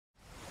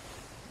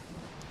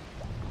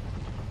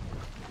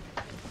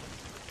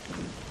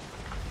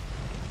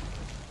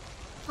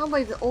can't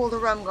believe that all the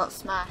rum got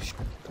smashed.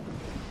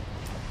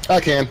 I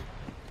can.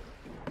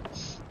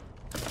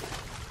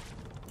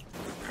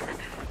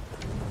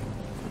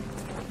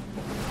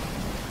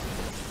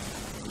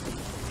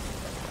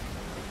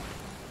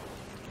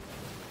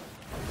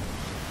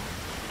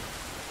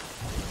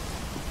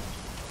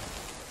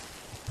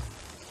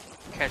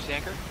 Catch the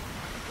anchor.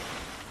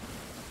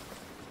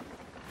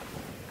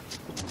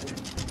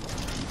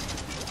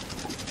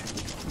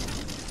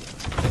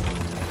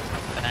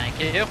 Thank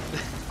you.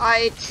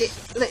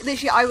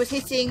 Literally, I was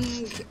hitting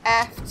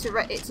F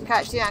to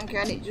catch the anchor,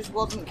 and it just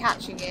wasn't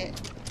catching it.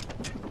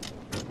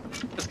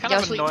 It's kind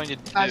of annoying to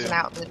do.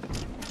 Out there.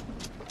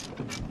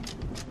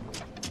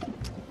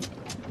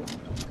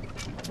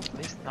 At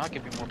least now I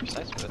can be more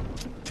precise with it.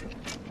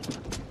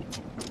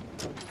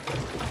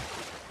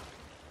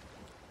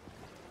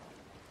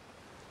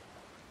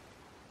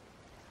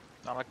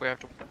 Not like we have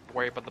to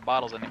worry about the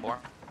bottles anymore.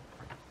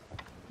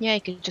 Yeah,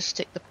 you could just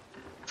stick the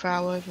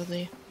prow over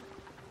the.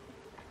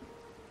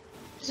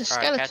 There's a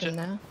Alright, catch skeleton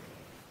it. now.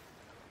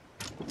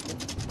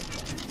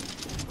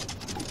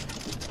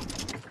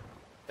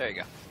 There you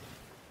go.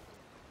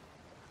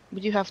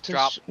 We do have to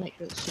Drop. make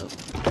sure it's up.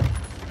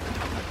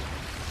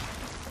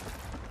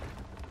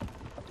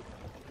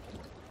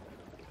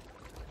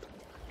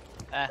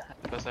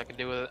 Best I can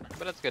do with it,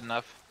 but it's good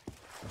enough.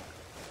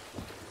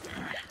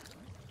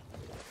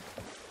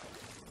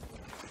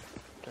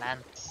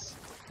 Plants.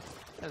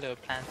 Hello,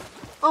 plants.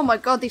 Oh my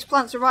god, these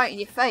plants are right in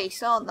your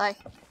face, aren't they?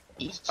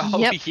 Oh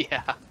Yep.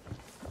 yeah.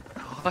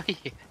 Oh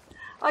yeah.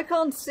 I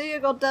can't see a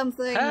goddamn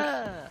thing.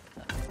 Ah.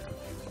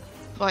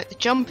 Right, the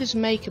jump is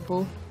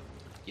makeable.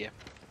 Yeah.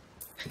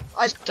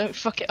 Just don't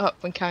fuck it up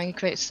when carrying a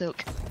crate of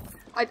silk.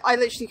 I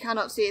literally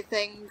cannot see a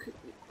thing,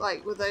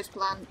 like, with those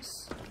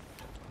plants.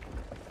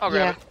 I'll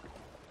grab Yeah.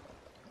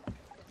 it.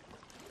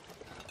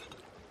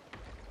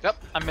 Yep,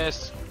 I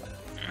missed.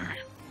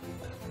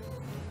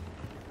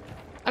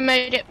 I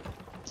made it.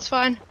 It's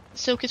fine.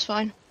 Silk is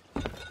fine.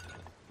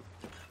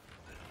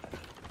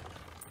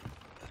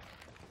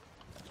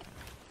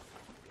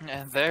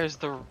 And there's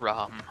the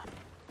rum.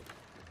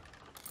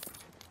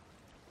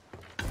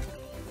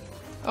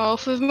 Oh,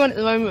 for the moment at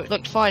the moment it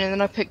looked fine, and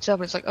then I picked it up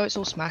and it's like, oh, it's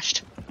all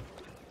smashed.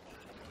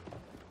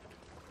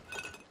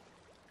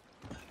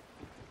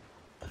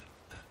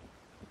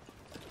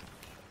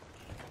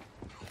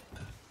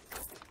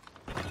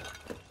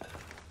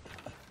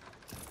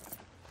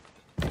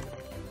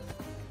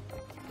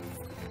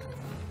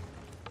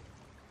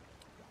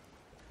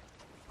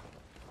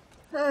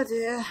 Oh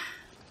dear. Is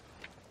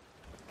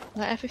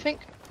that everything?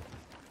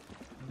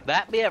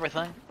 That be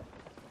everything.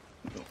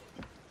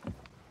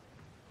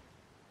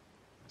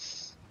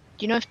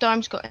 Do you know if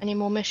Dime's got any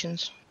more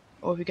missions?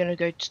 Or are we gonna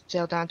go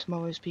sail down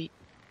tomorrow's beat?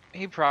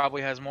 He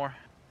probably has more.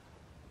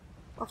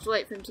 I'll have to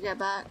wait for him to get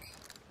back.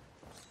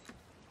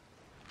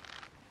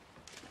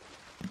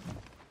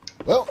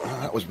 Well,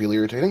 that was really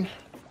irritating.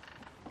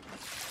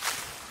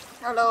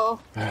 Hello.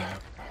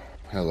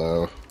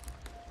 Hello.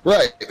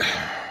 Right.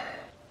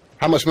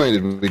 How much money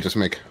did we just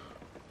make?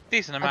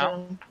 Decent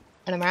amount.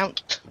 An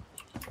amount.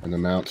 An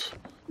amount.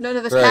 None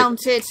of us Right.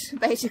 counted,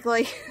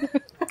 basically.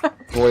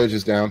 Voyage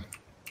is down.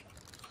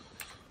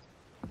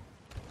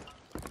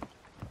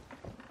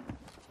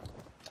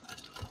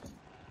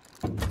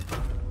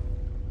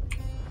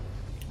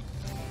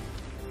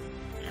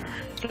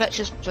 Let's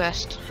just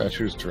rest.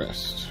 Fetcher's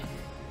dressed.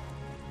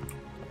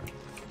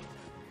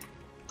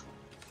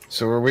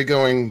 So are we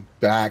going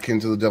back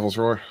into the Devil's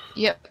Roar?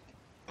 Yep.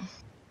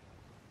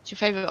 It's your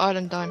favourite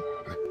island, Dime?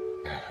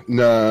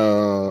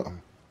 No.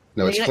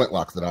 No, it's Really?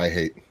 Flintlock that I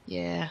hate.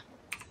 Yeah.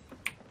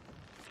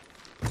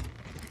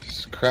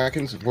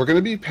 Kraken's. We're going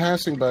to be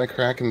passing by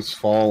Kraken's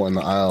Fall and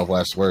the Isle of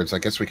Last Words. I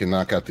guess we can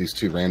knock out these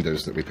two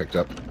randos that we picked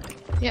up.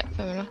 Yep,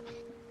 fair enough.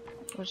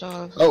 Where's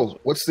our... Oh,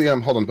 what's the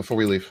hold on before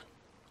we leave.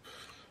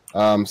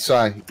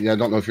 Sai, yeah, I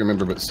don't know if you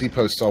remember, but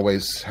C-posts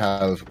always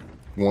have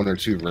one or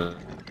two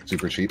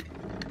super cheap.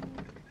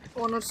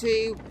 One or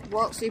two,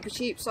 what, super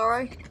cheap,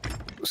 sorry?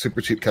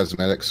 Super cheap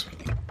cosmetics.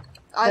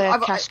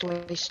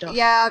 castaway stuff.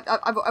 Yeah,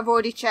 I've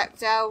already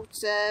checked out,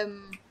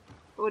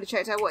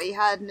 what he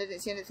had, and I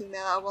didn't see anything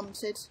there that I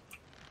wanted.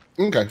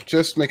 Okay,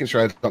 just making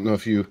sure. I don't know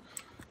if you,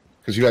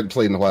 because you hadn't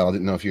played in a while, I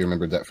didn't know if you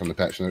remembered that from the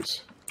patch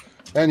notes.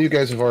 And you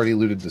guys have already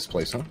looted this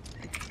place, huh?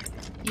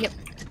 Yep.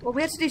 Well,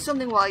 we had to do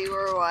something while you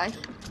were away.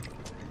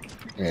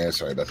 Yeah,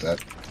 sorry about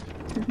that.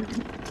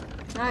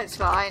 No, it's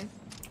fine.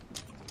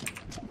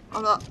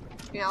 I'm not,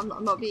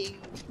 I'm not being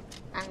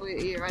angry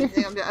at you or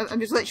anything. I'm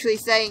just literally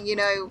saying,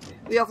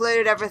 we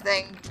offloaded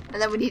everything,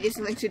 and then we needed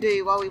something to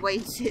do while we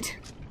waited.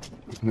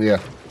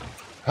 Yeah.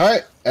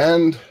 Alright,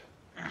 and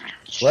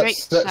Straight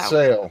let's set south.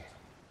 sail.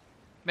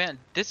 Man,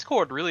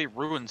 Discord really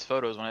ruins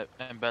photos when it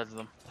embeds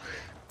them.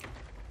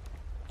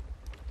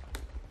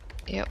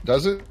 Yep.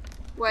 Does it?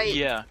 Wait,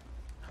 Yeah.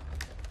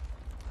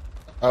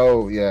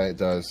 Oh, yeah, it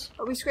does.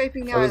 are we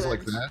scraping the Oh, it's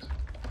island? like that?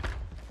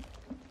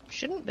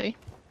 Shouldn't be.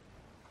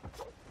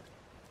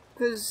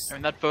 Because I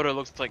mean, that photo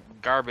looks like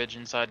garbage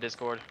inside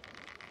Discord.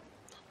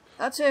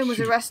 that term was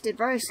arrested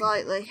very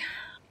slightly.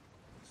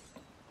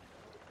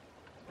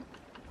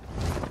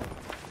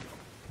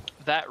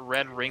 that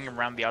red ring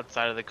around the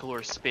outside of the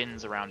cooler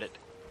spins around it.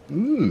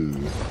 Ooh.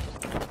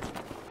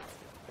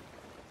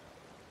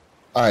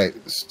 Alright,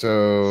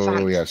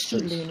 so yeah, Fancy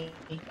Looney.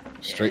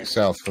 straight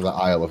south for the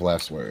Isle of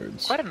Last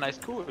Words. Quite a nice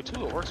cooler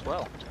too. It works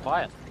well. It's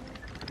quiet.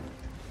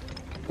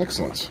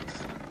 Excellent.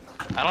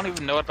 I don't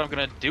even know what I'm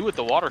gonna do with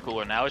the water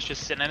cooler now. It's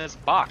just sitting in its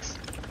box.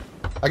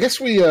 I guess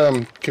we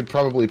could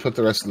probably put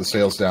the rest of the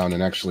sails down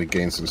and actually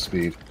gain some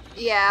speed.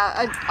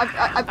 Yeah,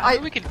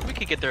 We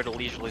could get there at a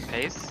leisurely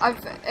pace.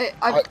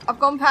 I've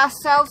gone past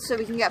south so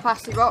we can get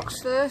past the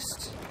rocks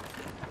first.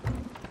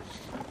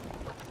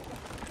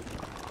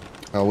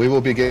 We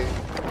will be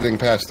getting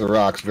past the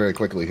rocks very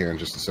quickly here in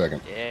just a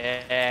second.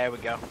 Yeah, there we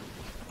go.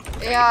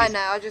 Yeah, I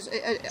know. I just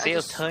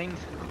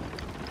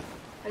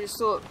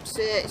thought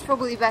it's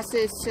probably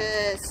better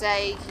to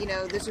say, you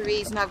know, there's a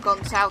reason I've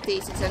gone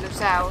southeast instead of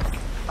south.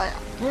 Well,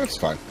 that's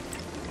fine.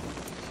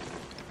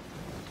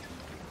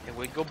 Here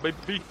we go,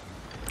 baby.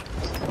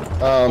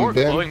 Ben,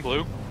 glowing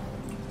blue.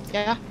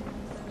 Yeah.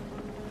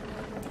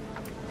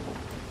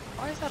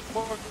 Why is that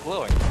fork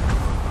glowing?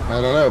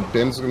 I don't know.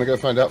 Ben's gonna go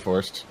find out for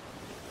us.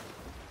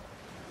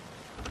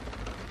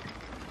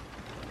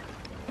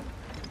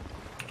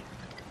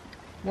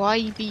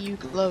 Why be you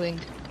glowing?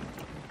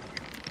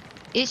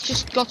 It's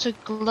just got a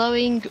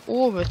glowing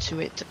aura to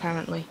it,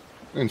 apparently.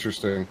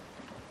 Interesting.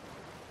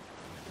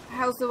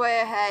 How's the way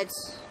ahead?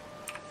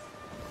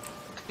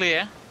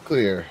 Clear.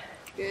 Clear.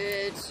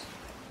 Good.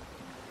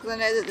 Because I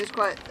know that there's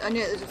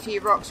a few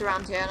rocks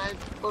around here, and I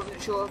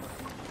wasn't sure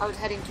if I was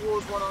heading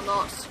towards one or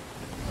not.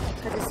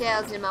 Because the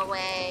sail's in my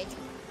way.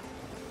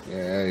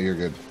 Yeah, you're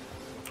good.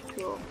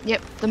 Cool.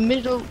 Yep, the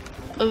middle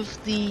of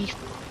the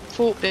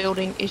fort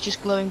building is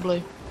just glowing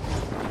blue.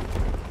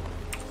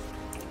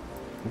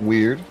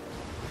 Weird.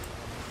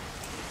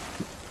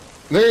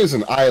 There is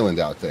an island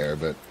out there,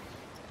 but...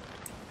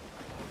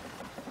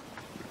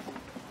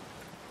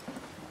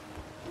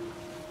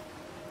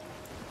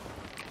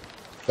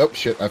 Oh,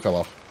 shit, I fell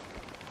off.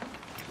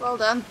 Well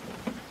done.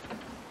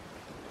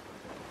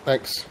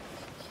 Thanks.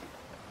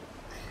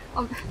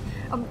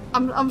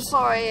 I'm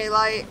sorry,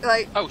 like...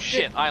 Oh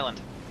shit, island.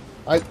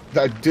 I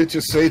did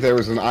just say there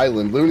was an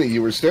island. Looney,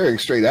 you were staring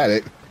straight at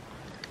it.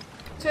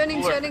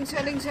 Turning. Looney.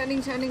 Turning.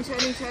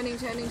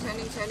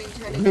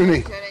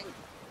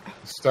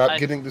 Stop I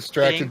getting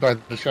distracted by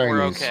the shinies.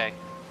 We're okay.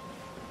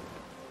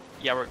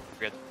 Yeah, we're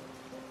good.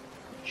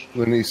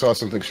 Looney saw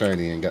something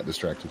shiny and got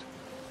distracted.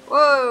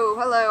 Whoa,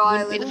 hello,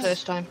 Wouldn't be island. the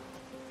first time.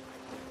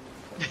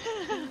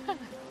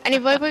 Any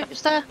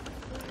rowboats there?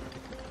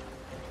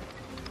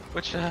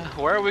 Which,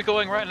 where are we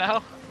going right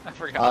now? I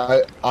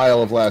forgot.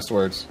 Isle of Last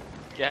Words.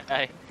 Yeah,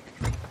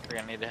 we're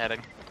gonna need a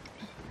heading.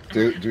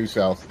 Due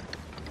south.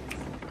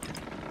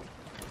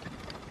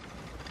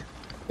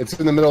 It's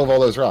in the middle of all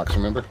those rocks,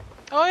 remember?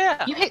 Oh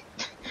yeah!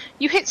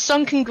 You hit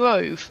Sunken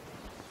Grove.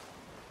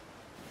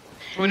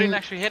 We didn't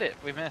actually hit it.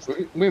 We missed.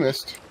 We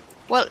missed.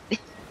 Well,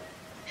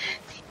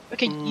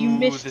 okay, you Ooh,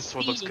 missed. this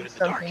one looks good in the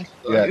Sunken dark.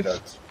 Grove. Yeah, it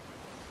does.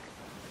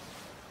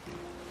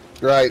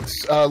 Right,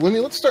 Looney,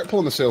 let's start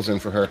pulling the sails in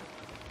for her.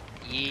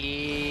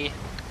 Yeah.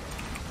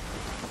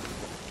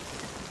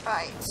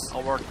 Right.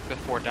 I'll work the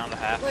fort down to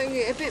half. Going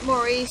a bit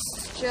more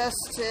east, just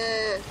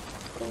to...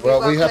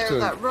 Well, we have clear to...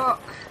 of that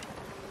rock.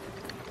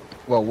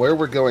 Well, where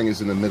we're going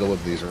is in the middle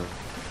of these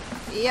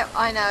Yep,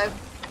 I know.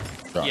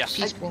 rocks. Yeah.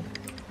 Peaceful.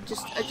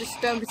 I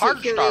just don't Hard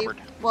particularly starboard.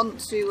 want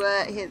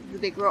to hit the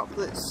big rock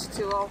that's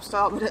to our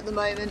starboard at the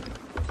moment.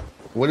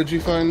 What did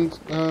you find,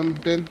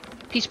 Ben?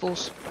 Peace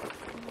balls.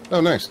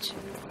 Oh, nice.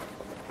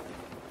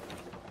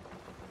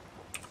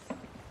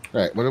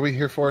 Right, what are we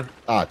here for?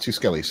 Ah, 2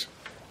 skellies.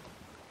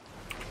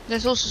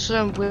 There's also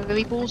some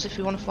willy balls if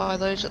you want to fire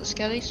those at the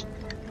skellies.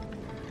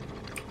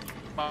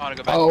 I want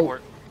to go back Oh. to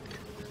port.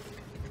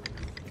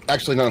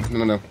 Actually,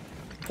 no.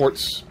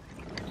 Ports.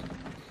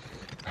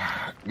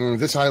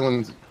 This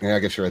island... Yeah, I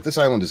guess you're right. This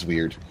island is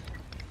weird.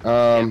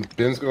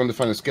 Ben's going to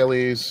find the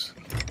skellies.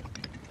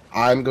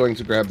 I'm going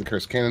to grab the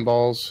cursed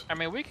cannonballs. I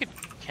mean, we could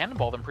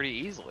cannonball them pretty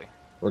easily.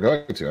 We're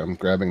going to. I'm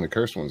grabbing the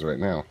cursed ones right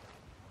now.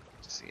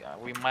 See,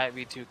 we might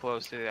be too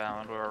close to the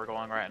island where we're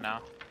going right now.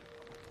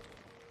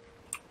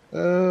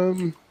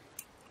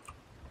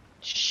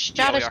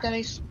 Shadow we are.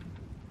 skellies.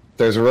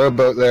 There's a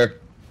rowboat there.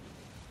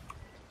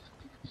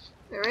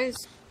 There is.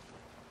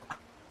 I'm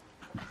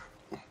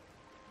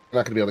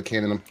not going to be able to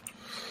cannon them.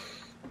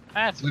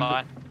 That's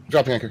fine.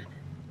 Drop the anchor.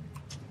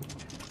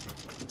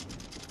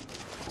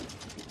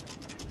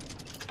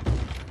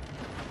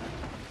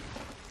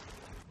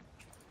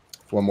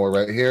 One more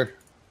right here.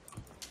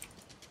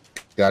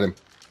 Got him.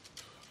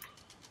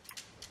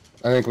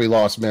 I think we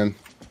lost, Ben.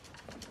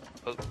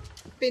 Oh,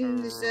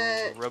 Bin's,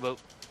 rowboat.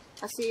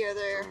 I see her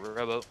there.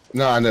 Rowboat.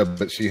 No, I know,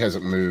 but she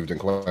hasn't moved in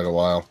quite a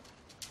while.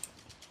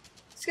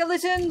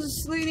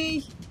 Skeletons,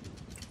 Looney!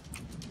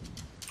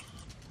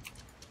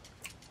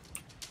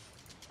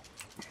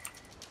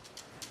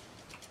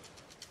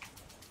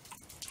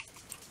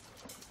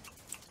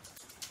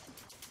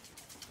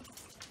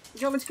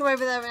 Do you want me to come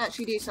over there and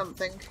actually do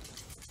something?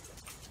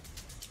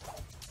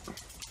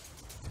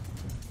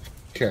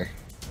 Okay.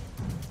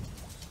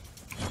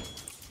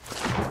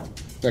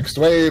 Next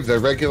wave, they're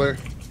regular.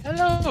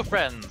 Hello,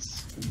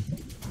 friends.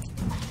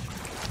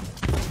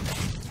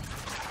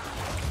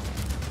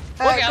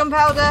 Look out.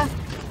 Gunpowder.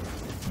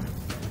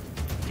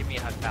 Give me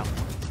a hug, pal.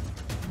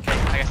 Okay,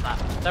 I guess not.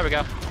 There we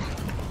go.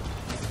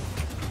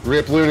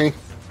 Rip Looney.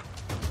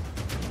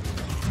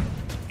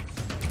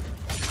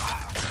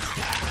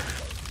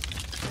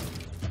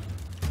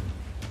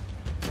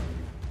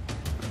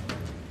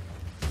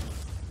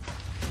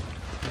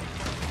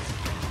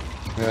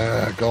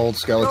 Gold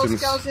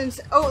skeletons. Gold skeletons.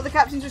 Oh, the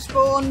captain's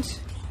respawned.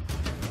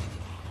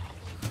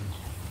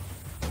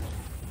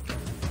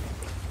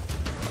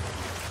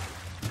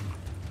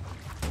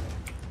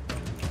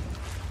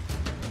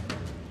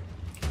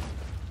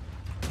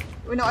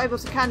 We're not able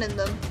to cannon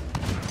them.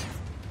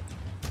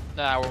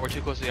 Nah, we're too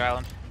close to the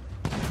island.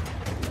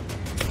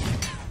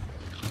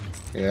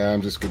 Yeah,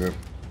 I'm just gonna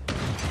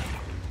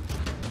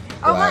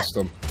blast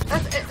them.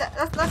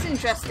 That's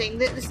interesting.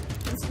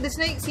 The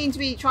snakes seem to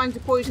be trying to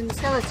poison the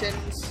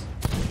skeletons.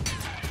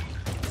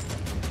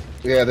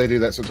 Yeah, they do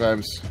that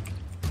sometimes.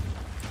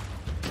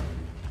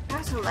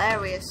 That's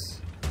hilarious.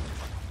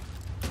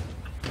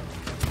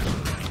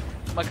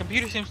 My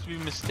computer seems to be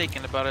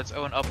mistaken about its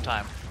own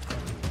uptime.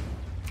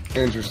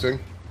 Interesting.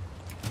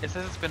 It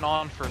says it's been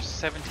on for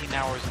 17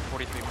 hours and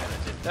 43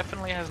 minutes. It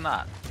definitely has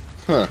not.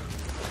 Huh.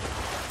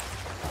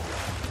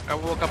 I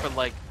woke up at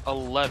like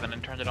 11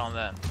 and turned it on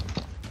then.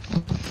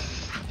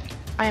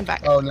 I am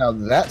back. Oh, now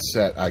that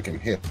set I can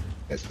hit.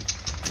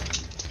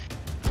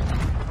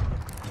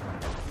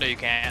 No, you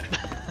can't.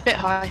 Bit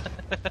high.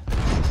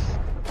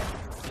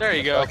 There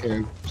you go.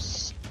 Okay.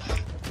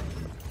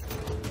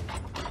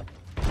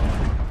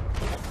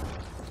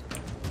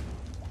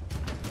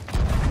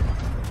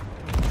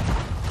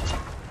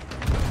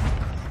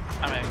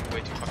 I'm aiming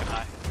way too fucking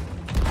high.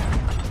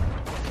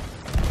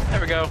 There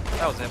we go.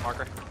 That was it,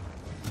 marker.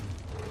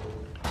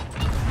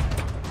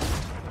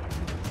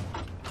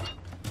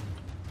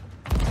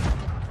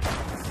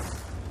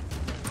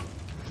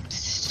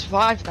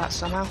 Survived that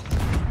somehow.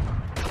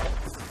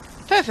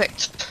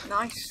 Perfect.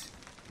 Nice.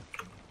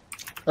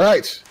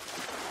 Alright.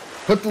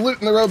 Put the loot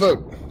in the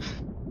rowboat.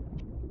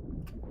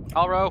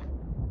 I'll row.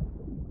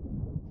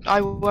 I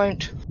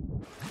won't.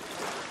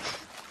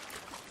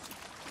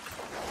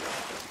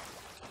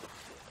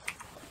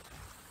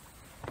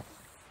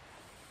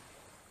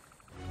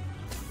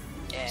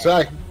 Yeah.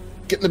 Si,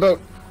 get in the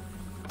boat.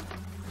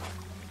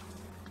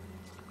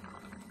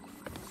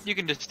 You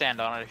can just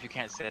stand on it if you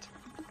can't sit.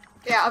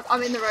 Yeah,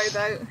 I'm in the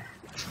rowboat.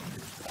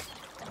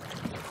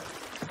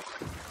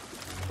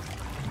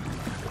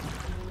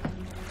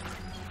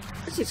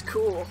 This is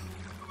cool.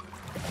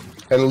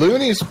 And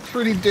Looney's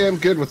pretty damn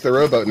good with the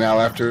rowboat now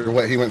after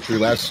what he went through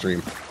last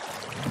stream.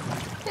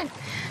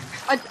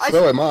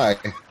 So am I.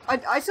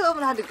 I still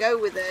haven't had to go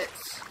with it.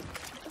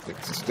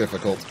 It's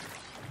difficult.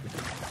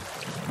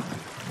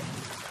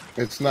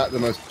 It's not the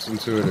most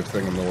intuitive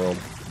thing in the world.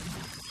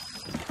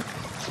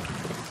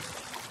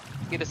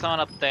 Get us on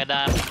up there,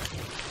 Dan.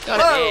 Got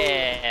Whoa. it.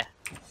 Yeah.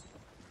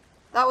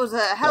 That was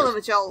a hell of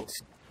a jolt.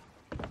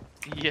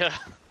 Yeah.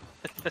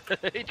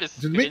 It just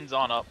Did we- spins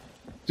on up.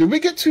 Did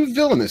we get 2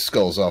 villainous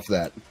skulls off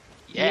that?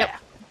 Yeah. Yep.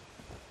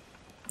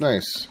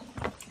 Nice.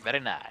 Very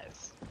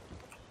nice.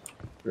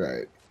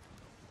 Right.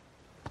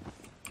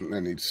 I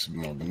need some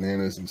more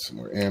bananas and some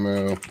more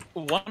ammo.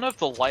 One of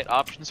the light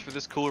options for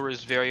this cooler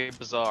is very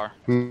bizarre.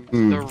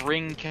 Hmm. The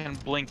ring can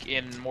blink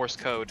in Morse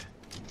code.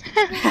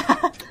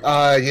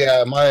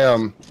 Yeah,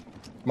 my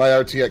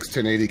RTX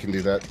 1080 can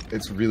do that.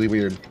 It's really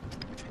weird.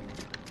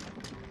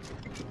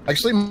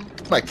 Actually,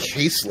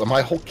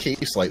 my whole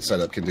case light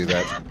setup can do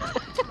that.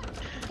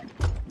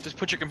 Just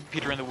put your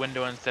computer in the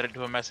window and set it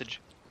to a message.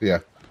 Yeah,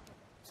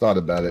 thought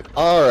about it.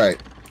 All right,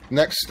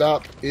 next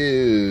stop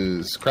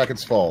is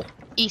Kraken's Fall.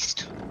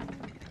 East.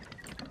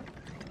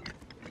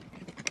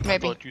 I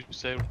Maybe. thought you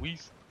said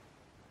west.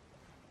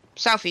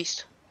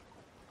 Southeast.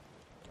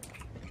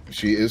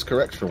 She is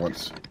correct for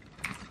once.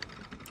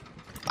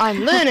 I'm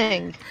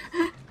learning.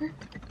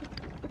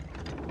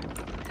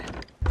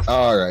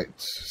 All right,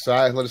 Si,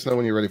 let us know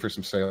when you're ready for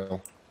some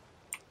sail.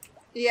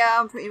 Yeah,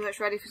 I'm pretty much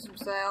ready for some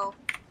sail.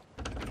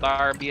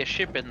 There be a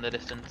ship in the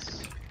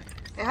distance.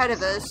 Ahead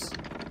of us.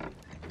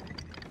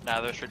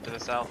 Nah, they're straight to the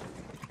south.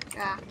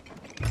 Yeah.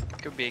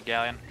 Could be a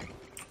galleon.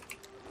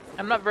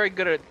 I'm not very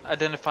good at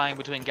identifying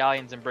between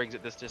galleons and brigs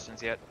at this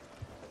distance yet.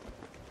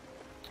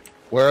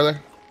 Where are they?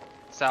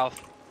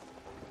 South.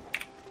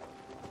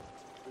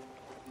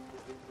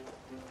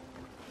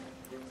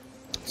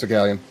 It's a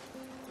galleon.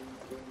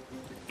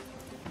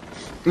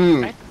 I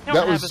don't that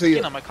have was a the.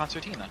 skin on my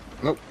concertina.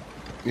 Nope,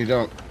 you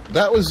don't.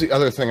 That was the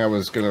other thing I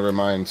was going to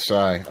remind Si.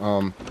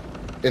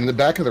 In the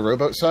back of the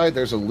rowboat side,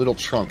 there's a little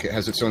trunk. It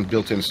has its own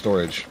built-in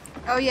storage.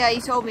 Oh yeah,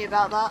 you told me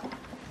about that.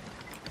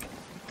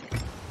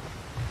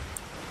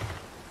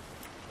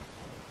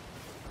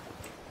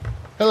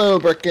 Hello,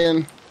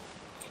 Birkin.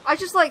 I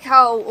just like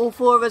how all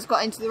 4 of us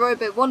got into the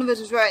rowboat. One of us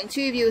was rowing,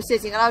 2 of you were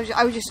sitting, and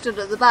I was just stood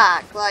at the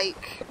back,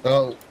 like.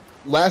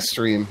 Last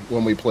stream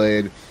when we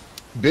played,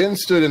 Ben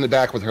stood in the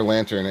back with her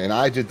lantern, and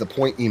I did the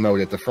point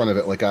emote at the front of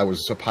it like I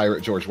was a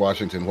pirate George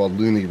Washington while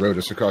Looney rowed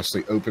us across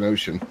the open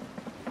ocean.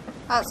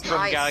 That's From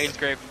nice. Galleon's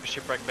Grave to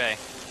Shipwreck Bay.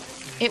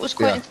 It was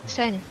quite Yeah.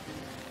 entertaining.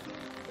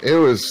 It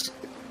was...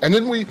 And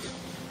then we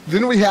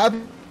had...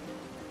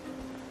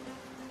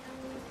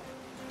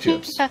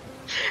 Chips. Yeah.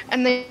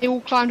 And they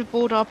all climbed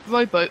aboard our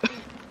rowboat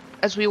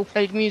as we all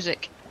played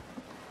music.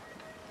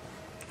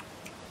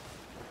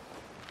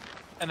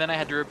 And then I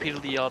had to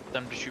repeatedly yell at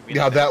them to shoot me.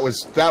 Yeah, in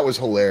the that was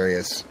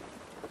hilarious.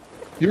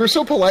 You were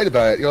so polite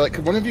about it. You're like,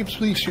 could one of you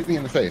please shoot me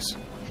in the face?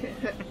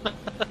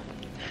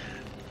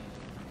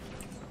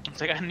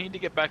 It's like, I need to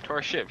get back to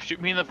our ship.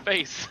 Shoot me in the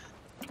face.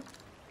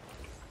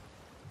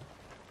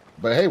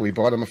 But hey, we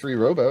bought him a free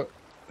rowboat.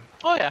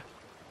 Oh yeah.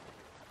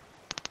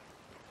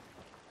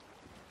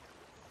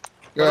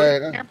 Go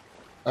ahead.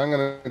 I'm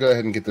gonna go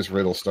ahead and get this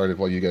riddle started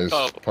while you guys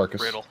park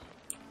us. Riddle.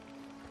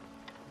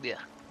 Yeah.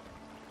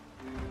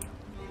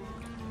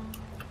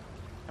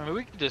 I mean,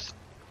 we could just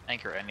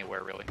anchor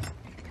anywhere, really.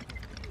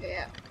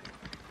 Yeah.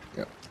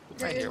 Yep.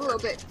 Right It's here a little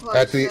works. bit closer.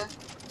 At the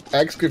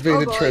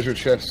excavated Oh, boy. treasure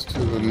chest to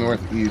the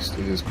northeast,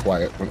 it is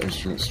quiet when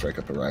instruments strike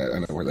up a riot. I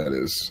know where that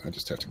is. I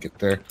just have to get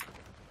there.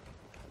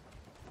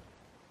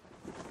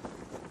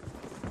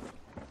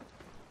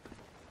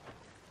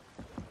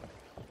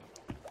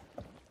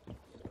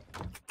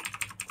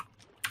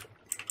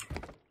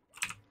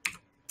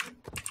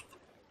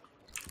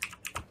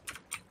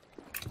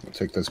 I'll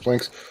take those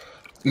planks.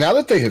 Now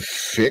that they have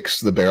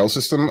fixed the barrel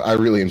system, I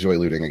really enjoy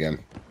looting again.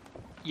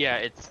 Yeah,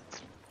 it's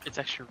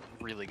actually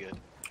really good.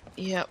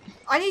 Yep.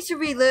 I need to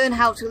relearn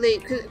how to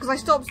loot because I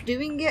stopped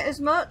doing it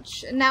as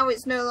much, and now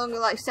it's no longer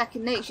like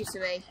second nature to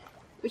me,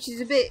 which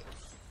is a bit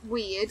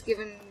weird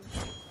given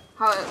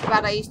how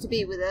bad I used to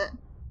be with it.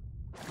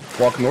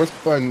 Walk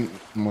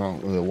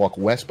walk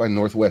west by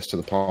northwest to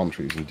the palm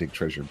trees and dig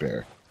treasure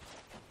bare.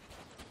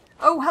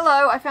 Oh,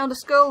 hello! I found a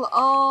skull.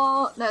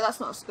 Oh no, that's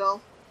not a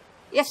skull.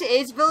 Yes, it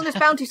is. Villainous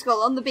bounty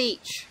skull on the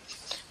beach.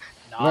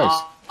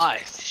 Nice.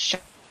 Nice.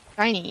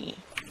 Shiny.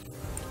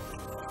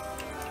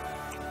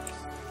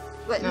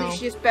 But No. it's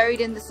just buried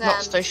in the sand.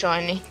 Not so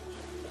shiny.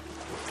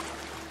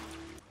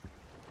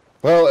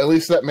 Well, at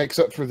least that makes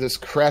up for this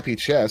crappy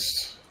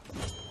chest.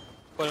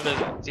 What is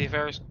it?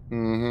 Seafarers?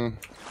 Mm-hmm.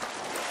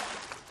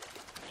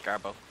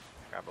 Garbo.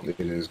 It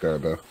is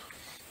Garbo.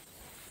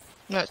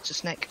 No, it's a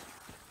snake.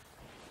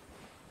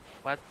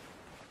 What?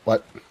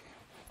 What?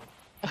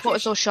 I thought it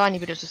was all shiny,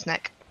 but it was a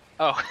snake.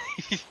 Oh,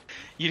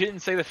 you didn't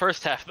say the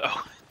first half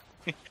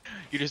though.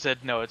 You just said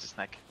no, it's a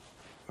snake.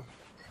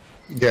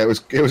 Yeah, it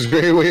was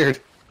very weird.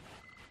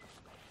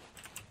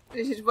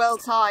 This is well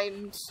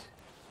timed.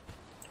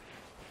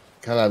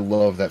 God, I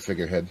love that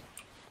figurehead.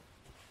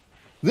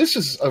 This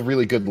is a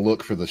really good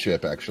look for the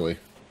ship, actually.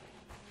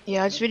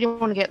 Yeah, I just really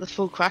want to get the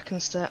full Kraken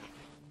set.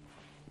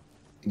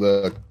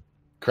 The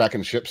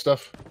Kraken ship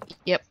stuff.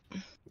 Yep.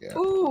 Yeah.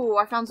 Ooh,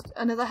 I found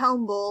another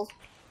helm ball.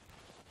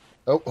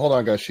 Oh, hold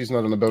on, guys. She's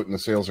not on the boat, and the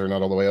sails are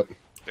not all the way up.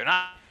 They're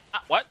not.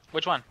 What?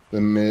 Which one? The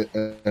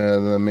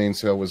main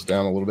sail was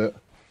down a little bit.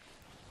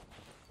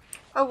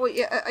 Oh, wait,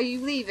 yeah, are you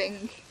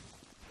leaving?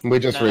 We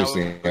just No, raised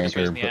we're the just anchor.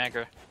 raising the but-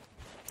 anchor.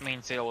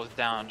 Main sail was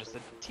down just a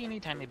teeny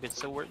tiny bit,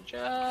 so we're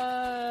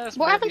just.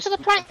 What happened to the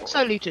planks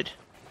I looted?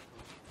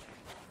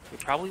 We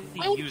probably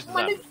Well, used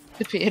my them. loot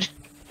appeared.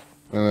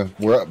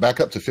 We're back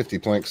up to 50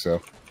 planks,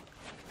 so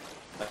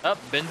Up,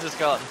 Ben's a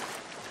skeleton.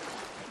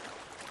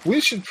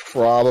 we should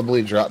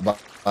probably drop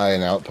by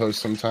an outpost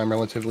sometime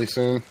relatively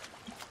soon.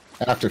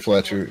 After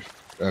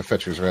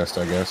Fetcher's Rest,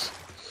 I guess.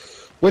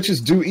 Which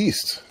is due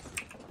east.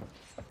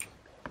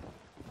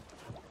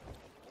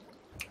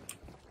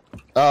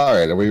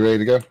 Alright, are we ready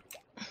to go?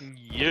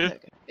 Yeah.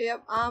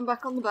 Yep, I'm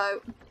back on the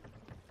boat.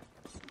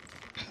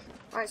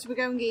 Right, so we're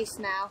going east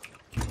now.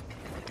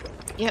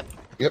 Yep.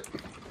 Yep.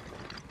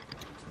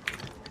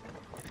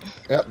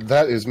 Yep,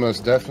 that is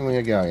most definitely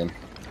a galleon.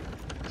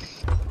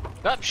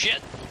 Oh,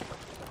 shit.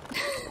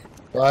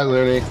 Bye,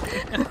 Looney.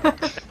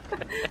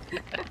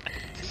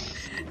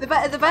 The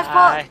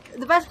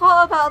best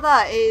part about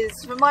that is,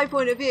 from my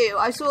point of view,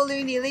 I saw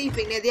Looney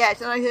leaping near the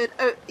edge, and I heard,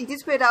 oh, he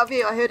disappeared out of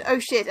view. I heard, oh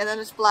shit, and then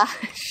a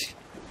splash.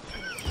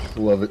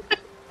 Love it.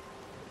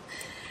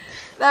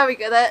 There we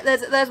go.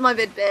 There's my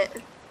mid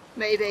bit,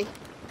 maybe.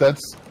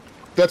 That's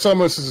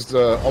almost as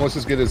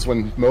good as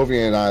when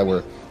Movi and I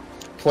were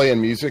playing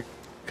music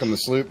on the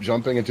sloop,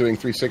 jumping and doing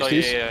 360s. Oh,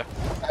 yeah.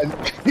 And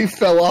he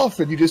fell off,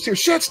 and you just hear,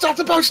 "Shit! Stop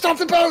the boat! Stop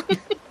the boat!"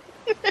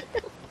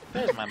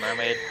 There's my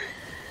mermaid.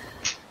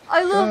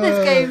 I love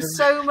this game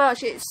so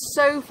much. It's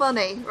so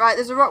funny. Right,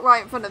 there's a rock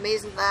right in front of me,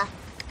 isn't there?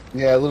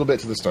 Yeah, a little bit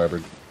to the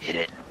starboard. Hit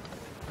it.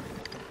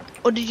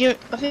 Or did you?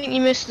 I think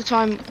you missed the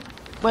time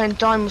when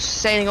Dime was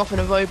sailing off in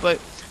a rowboat,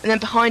 and then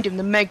behind him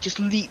the Meg just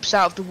leaps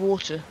out of the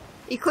water,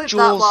 He clipped that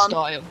Jaws one.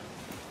 style.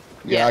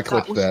 Yeah, I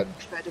clipped was that.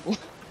 incredible.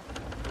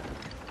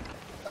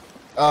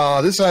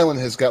 This island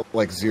has got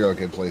like 0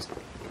 good places.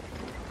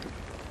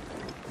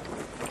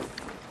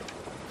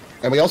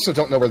 And we also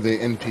don't know where the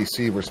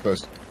NPC we're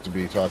supposed to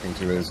be talking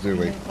to is, do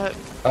we? Rocks.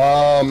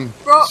 Oh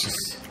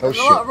There's a lot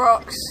shit. of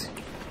rocks.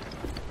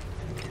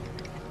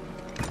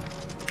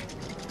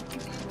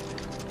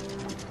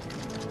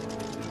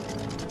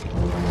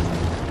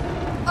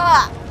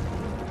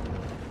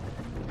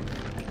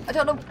 I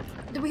don't know.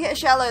 Did we hit a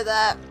shallow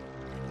there?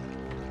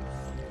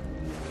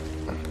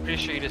 Pretty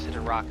sure you just hit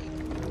a rock.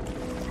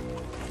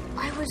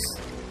 I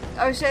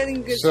was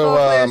sailing as So,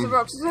 far clear as the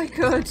rocks as I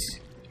could.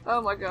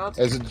 Oh my god.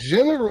 As a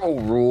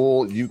general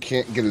rule, you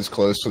can't get as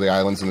close to the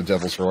islands in the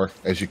Devil's Roar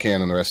as you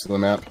can on the rest of the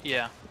map.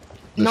 Yeah.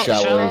 The Not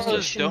shallows.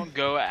 Shallows don't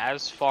go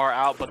as far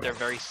out, but they're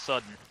very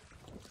sudden.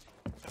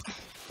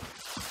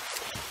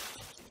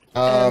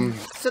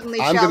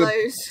 Suddenly I'm gonna-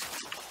 shallows.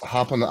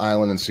 Hop on the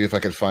island and see if I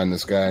can find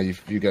this guy.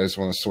 If you guys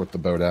want to sort the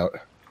boat out.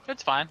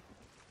 It's fine.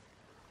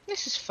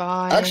 This is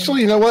fine.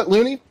 Actually, you know what,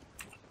 Looney?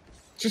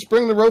 Just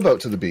bring the rowboat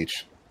to the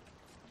beach.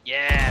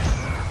 Yes.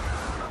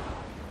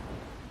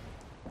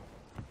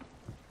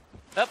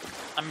 Yep,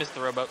 I missed the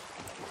rowboat.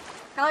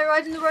 Can I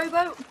ride in the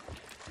rowboat?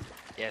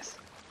 Yes.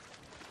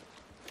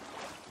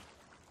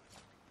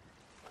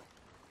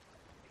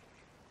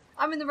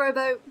 I'm in the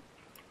rowboat.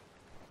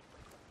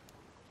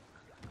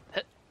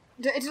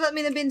 Does that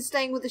mean I've been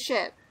staying with the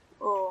ship?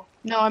 Or...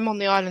 No, I'm on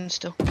the island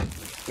still.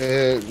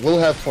 We'll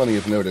have plenty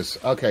of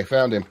notice. Okay,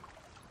 found him.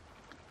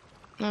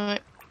 Alright.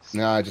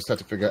 Now I just have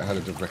to figure out how to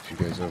direct you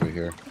guys over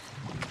here.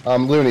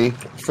 Looney,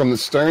 from the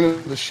stern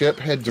of the ship,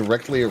 head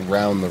directly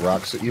around the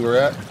rocks that you were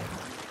at.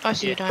 I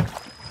see you, Dime.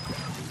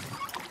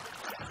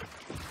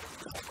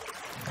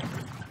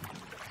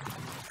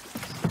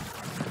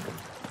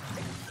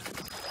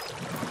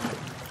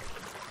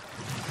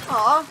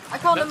 Aw, I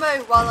can't Nope.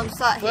 emote while I'm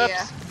sat Whoops.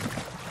 here.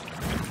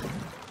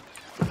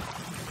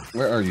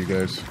 Where are you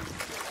guys?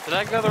 Did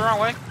I go the wrong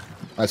way?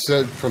 I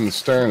said from the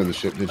stern of the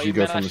ship. Did Oh, you you go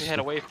meant from the actually head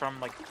away from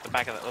like the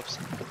back of the oops.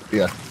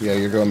 Yeah,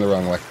 you're going the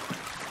wrong way.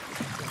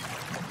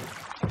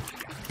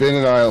 Ben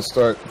and I'll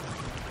start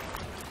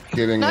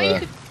getting. No,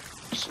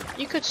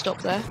 you could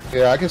stop there.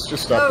 Yeah, I guess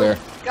just stop there.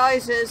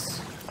 Geysers.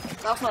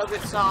 That's not a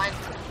good sign.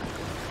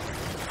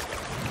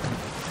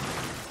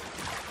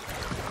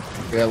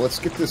 Yeah, let's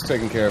get this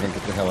taken care of and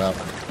get the hell out.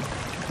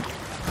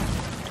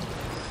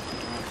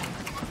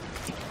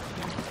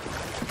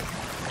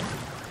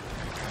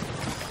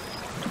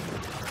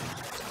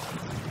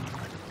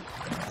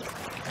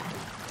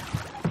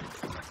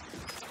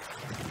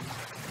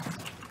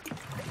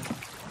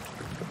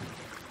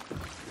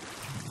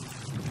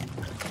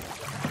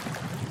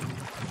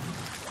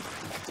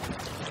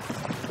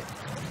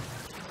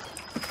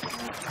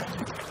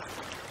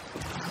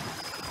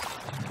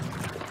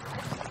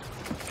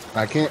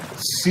 I can't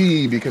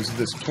see because of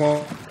this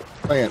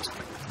plant.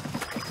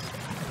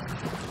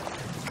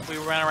 We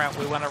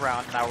went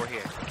around, now we're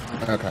here.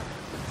 Okay.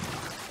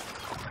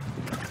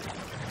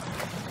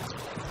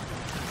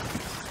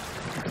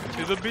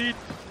 To the beach.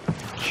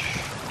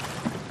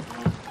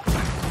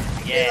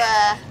 You're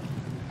Yeah.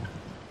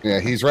 there. Yeah,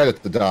 he's right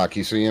at the dock.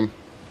 You see him?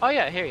 Oh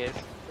yeah, here he is.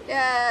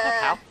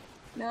 Yeah. How?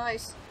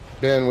 Nice.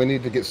 Ben, we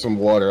need to get some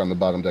water on the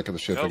bottom deck of the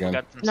ship Oh, we again.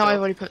 got some No, stuff. I've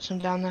already put some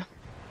down there.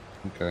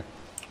 Okay.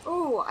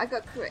 Oh, I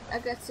got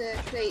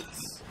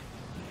crates.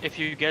 If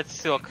you get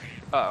silk.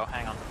 Uh oh,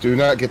 hang on. Do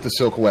not get the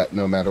silk wet,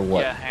 no matter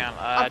what. Yeah, hang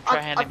on.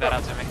 Try handing that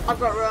out to me. I've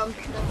got rum.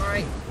 Don't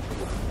worry.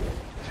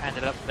 Hand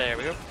it up. There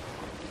we go.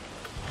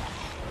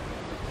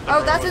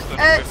 Oh, that's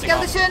a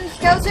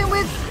skeleton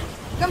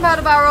with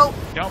gunpowder barrel.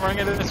 Don't bring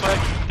it this way.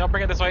 Don't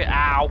bring it this way.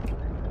 Ow.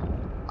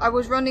 I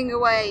was running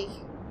away.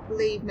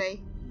 Believe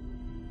me.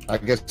 I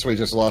guess we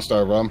just lost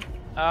our rum.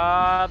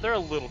 They're a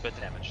little bit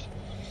damaged.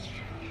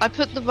 I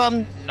put the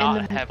rum Not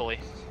in the heavily.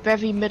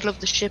 very middle of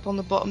the ship on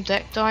the bottom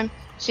deck, Dime.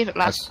 See if it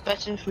lasts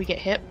better if we get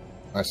hit.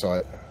 I saw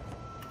it.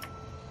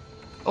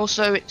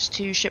 Also, it's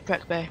to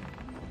Shipwreck Bay.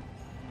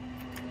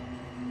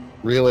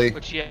 Really?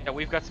 Which yeah,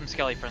 we've got some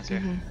skelly friends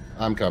here.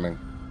 I'm coming.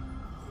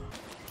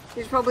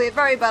 It's probably a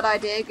very bad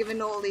idea given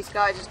all these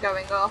guys is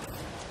going off.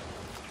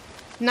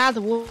 Now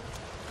the water.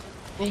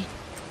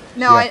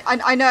 No, Yeah.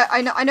 I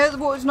know the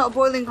water's not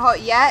boiling hot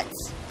yet,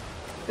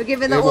 but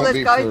given that It all won't those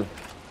be guys, for-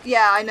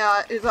 yeah, I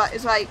know.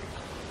 It's like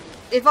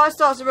if I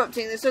start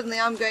erupting, then suddenly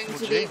I'm going to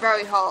be gee.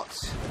 very hot.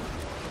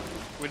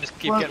 We just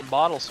keep Well- getting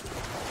bottles.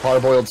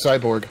 Hard-boiled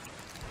cyborg.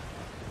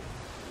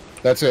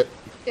 That's it.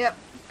 Yep,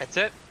 That's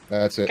it.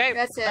 That's it. Okay,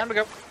 That's it. time to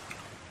go.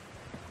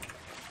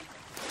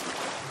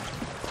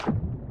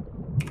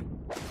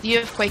 The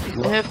earthquake,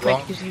 Wrong. an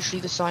earthquake is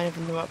usually the sign of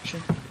an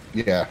eruption.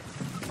 Yeah.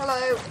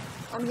 hello,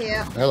 I'm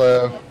here.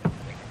 Hello.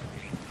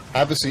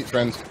 Have a seat,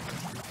 friend.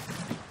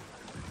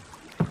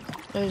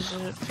 There's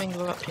a thing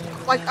erupting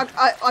over Like there.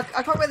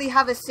 I can't really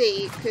have a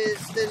seat because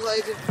there's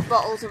loads of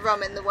bottles of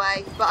rum in the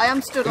way. But I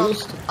am stood on.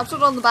 I'm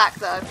stood on the back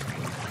though.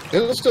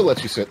 It'll still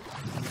let you sit.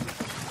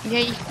 Yeah,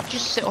 you can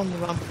just sit on the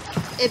rum.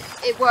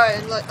 It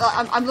won't. Look,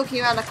 I'm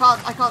looking around. I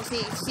can't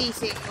see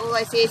seating. All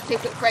I see is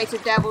pick up crate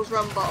of Devil's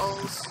rum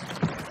bottles.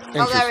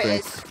 Oh, there it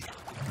Interesting.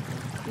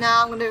 is.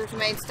 Now I'm going to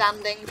remain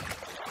standing.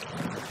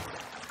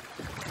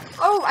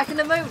 Oh, I can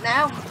emote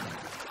now.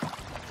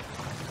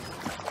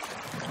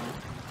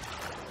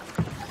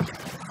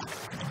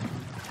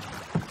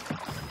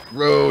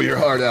 Row your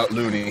heart out,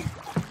 Looney.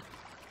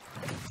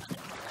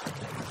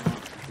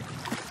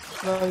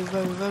 Row,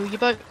 row, row your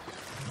boat.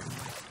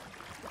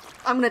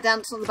 I'm going to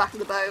dance on the back of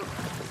the boat.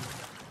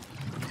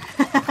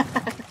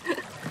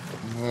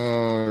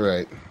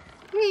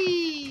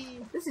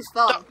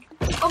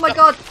 my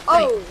god!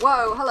 Oh,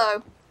 whoa,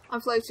 hello. I'm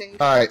floating.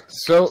 Alright,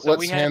 so So let's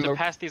we have hand to the...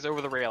 pass these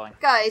over the railing.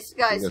 Guys,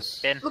 Yes.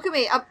 Ben, look at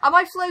me. Am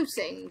I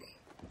floating?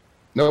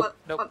 Nope.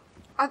 Nope.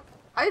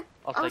 I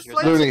I'll was take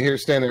yours. floating. Looney, here,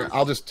 stand there.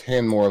 I'll just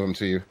hand more of them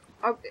to you.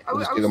 I We'll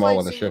was just get them all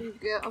on the floating,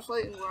 I was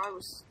floating where I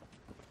was.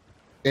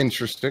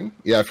 Interesting.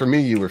 Yeah, for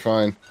me, you were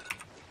fine.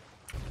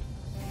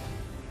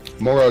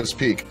 Morrow's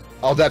Peak.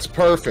 Oh, that's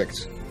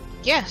perfect.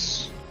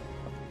 Yes.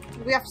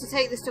 We have to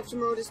take this stuff to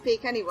Marauder's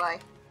Peak anyway.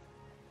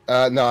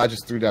 No, I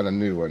just threw down a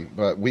new one.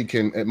 But we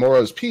can, at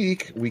Morrow's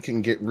Peak, we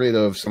can get rid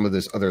of some of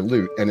this other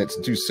loot, and it's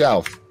due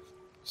south.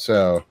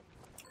 So,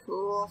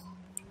 Cool.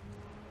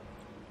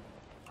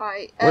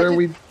 Alright. where are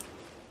we?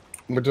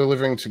 We're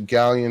delivering to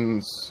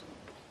Galleons,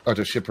 or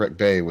to Shipwreck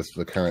Bay with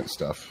the current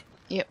stuff.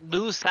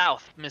 Due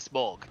south, Miss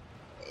Bolg.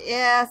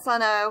 Yes, I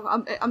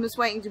know. I'm just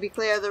waiting to be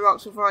clear of the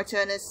rocks before I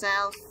turn us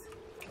south.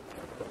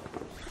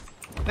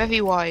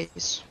 Very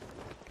wise.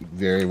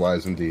 Very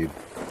wise indeed.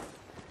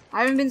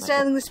 I haven't been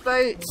sailing this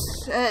boat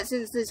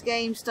since this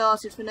game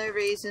started for no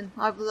reason.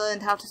 I've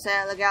learned how to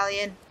sail a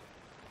galleon,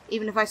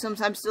 even if I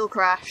sometimes still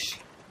crash.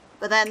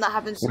 But then that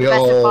happens to the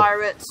best of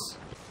pirates.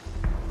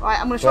 Right,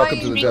 I'm gonna try Welcome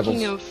to and... the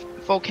Speaking of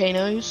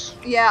volcanoes,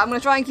 Yeah, I'm gonna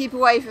try and keep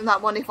away from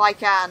that one if I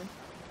can.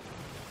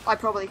 I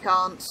probably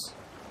can't.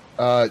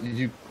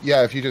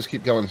 Yeah, if you just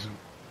keep going.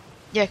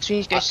 yeah, because we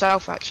need to go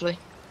south actually.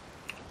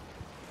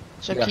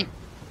 So Yeah. keep.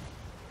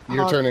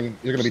 You're turning.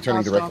 You're going to be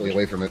turning South directly starboard.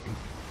 away from it.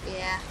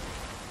 Yeah.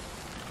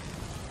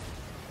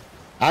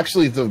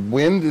 Actually, the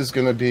wind is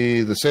going to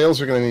be. The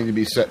sails are going to need to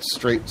be set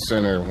straight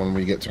center when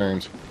we get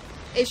turned.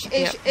 It's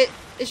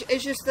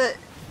just that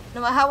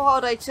no matter how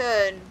hard I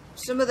turn,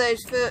 some of those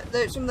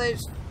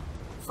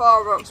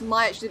far rocks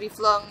might actually be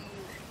flung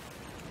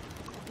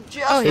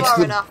just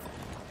far enough.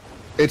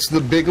 It's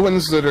the big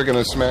ones that are going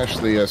to smash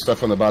the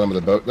stuff on the bottom of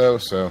the boat, though.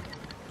 So.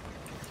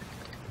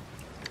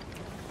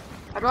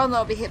 I'd rather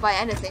not be hit by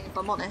anything, if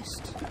I'm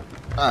honest.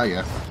 Ah,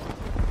 yeah.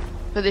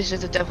 But this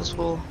is the Devil's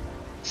War.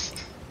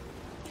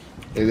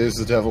 It is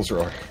the Devil's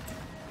Roar.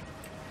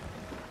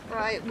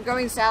 Right, we're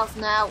going south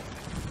now.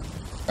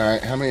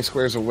 Alright, how many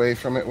squares away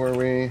from it were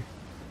we?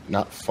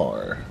 Not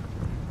far.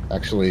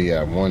 Actually,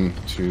 yeah, 1,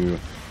 2,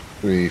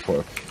 3,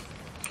 4.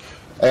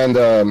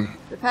 And,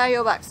 Prepare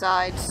your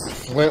backsides.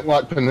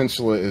 Flintlock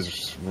Peninsula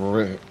is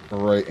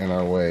right in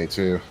our way,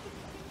 too.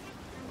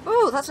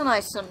 Ooh, that's a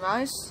nice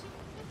sunrise.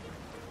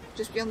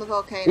 Just beyond the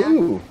volcano.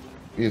 Ooh!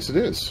 Yes, it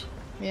is.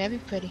 Yeah, it'd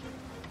be pretty.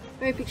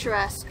 Very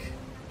picturesque.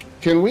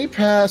 Can we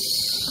pass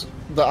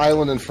the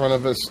island in front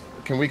of us?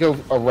 Can we go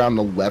around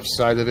the left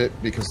side of it?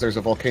 Because there's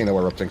a volcano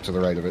erupting to the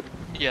right of it.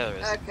 Yeah, there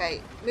is.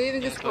 Okay, moving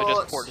to So we just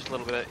port. port just a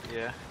little bit,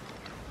 yeah.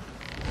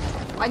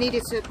 I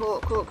needed to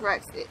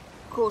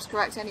course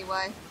correct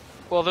anyway.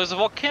 Well, there's a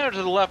volcano to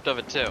the left of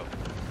it, too.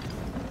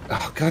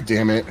 Oh, god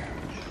damn it.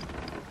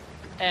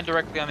 And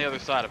directly on the other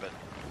side of it.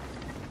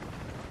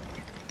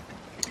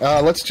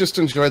 Let's just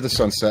enjoy the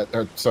sunset,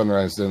 or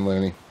sunrise then,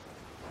 Looney.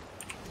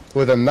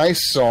 With a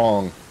nice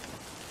song.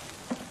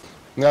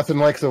 Nothing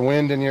like the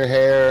wind in your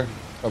hair,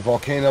 a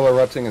volcano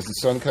erupting as the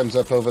sun comes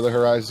up over the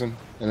horizon,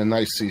 and a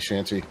nice sea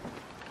shanty.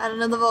 And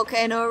another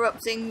volcano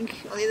erupting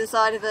on the other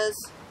side of us,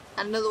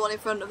 and another one in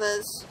front of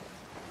us.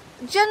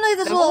 Generally,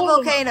 there's a lot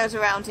of volcanoes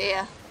around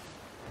here.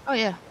 Oh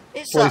yeah.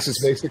 It This place sucks. is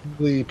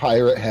basically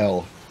pirate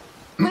hell.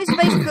 The place is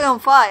basically on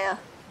fire.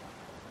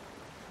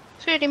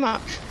 Pretty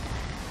much.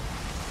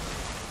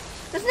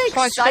 Isn't it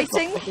Twice exciting?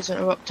 Flintlock isn't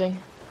erupting.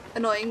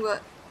 Annoying,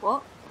 but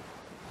what?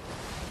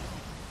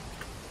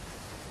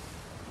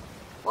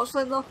 What's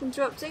Flintlock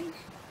interrupting?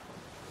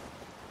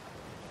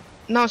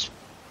 No, it's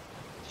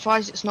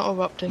surprised it's not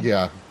erupting.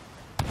 Yeah.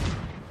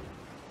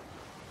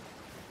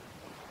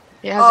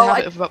 It has a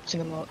habit of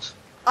erupting a lot.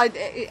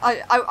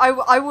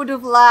 I would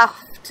have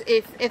laughed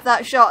if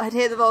that shot had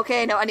hit the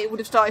volcano and it would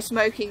have started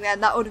smoking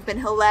then. That would have been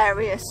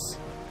hilarious.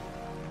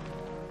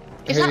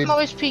 Is Hey, that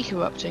Morris Peak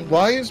erupting?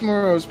 Why does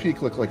Morrow's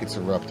Peak look like it's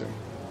erupting?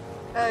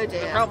 Oh It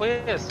dear. probably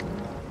is.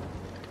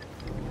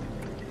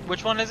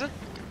 Which one is it?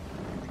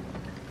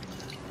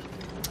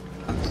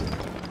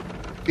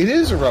 It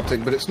is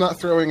erupting, but it's not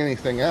throwing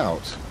anything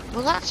out.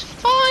 Well, that's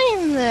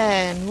fine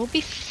then. We'll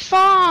be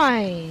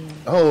fine.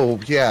 Oh,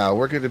 yeah,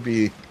 we're gonna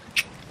be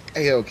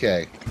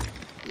A-okay.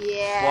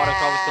 Yeah. Water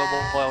probably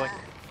still boiling.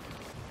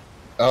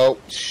 Oh,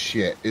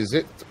 shit. Is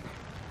it?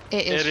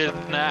 It is. It is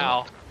fine.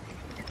 now.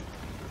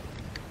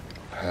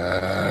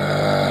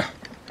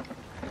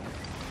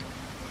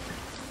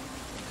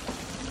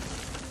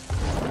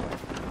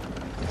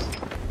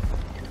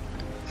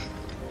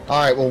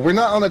 Alright, well, we're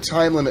not on a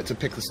time limit to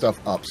pick the stuff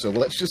up, so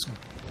let's just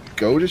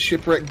go to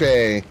Shipwreck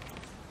Bay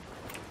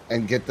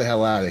and get the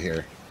hell out of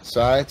here.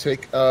 Sai,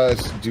 take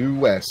us due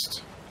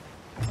west.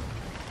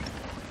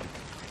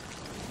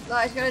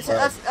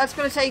 That's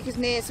gonna take us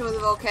near some of the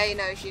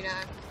volcanoes, you know.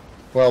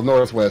 Well,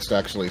 northwest,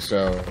 actually,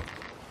 so...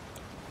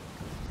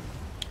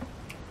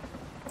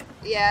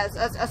 Yeah,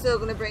 that's still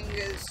gonna bring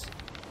us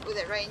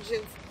within range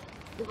of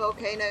the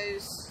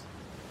volcanoes.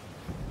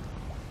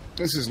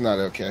 This is not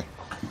okay.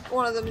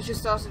 One of them has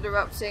just started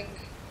erupting.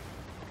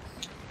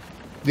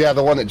 Yeah,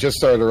 the one that just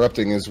started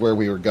erupting is where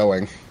we were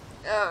going.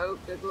 Oh,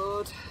 good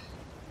lord.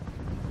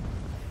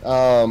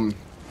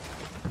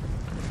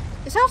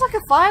 It sounds like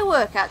a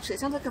firework, actually. It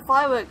sounds like a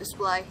firework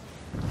display.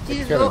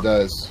 It kind of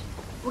does.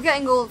 We're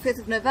getting all the 5th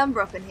of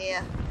November up in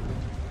here.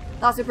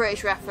 That's a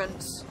British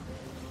reference.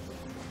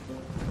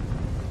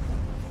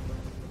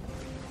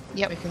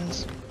 Yep,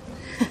 Wiccans.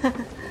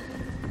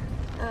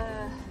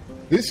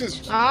 This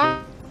is...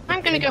 I'm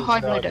gonna go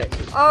hide my deck.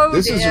 Oh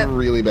this dear. is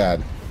really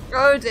bad.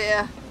 Oh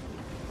dear.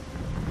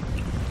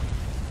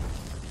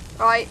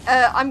 Right,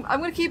 I'm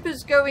gonna keep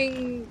us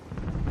going.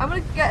 I'm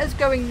gonna get us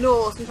going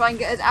north and try and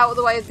get us out of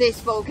the way of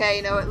this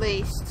volcano at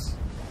least.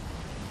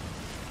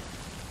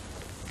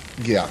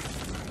 Yeah.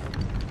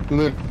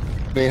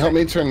 They help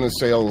me turn the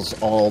sails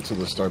all to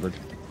the starboard.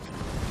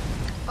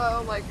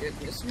 Oh my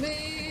goodness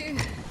me.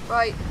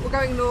 Right, we're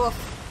going north.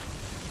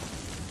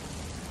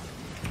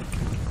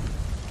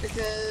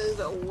 Because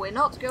we're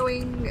not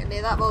going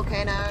near that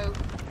volcano.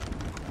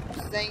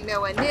 Staying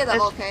nowhere near that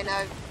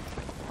volcano.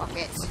 Fuck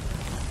it.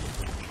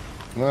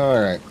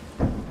 Alright.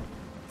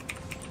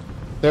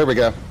 There we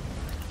go.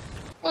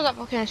 Oh, that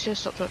volcano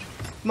just stopped.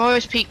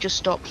 Morris Peak just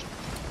stopped.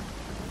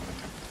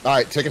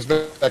 Alright, take us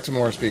back to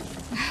Morris Peak.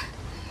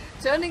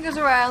 Turning us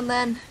around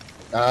then.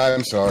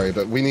 I'm sorry,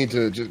 but we need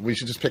to. We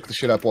should just pick the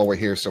shit up while we're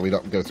here, so we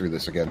don't go through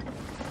this again.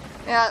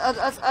 Yeah,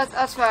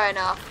 that's fair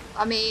enough.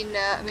 I mean,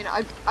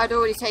 I'd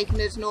already taken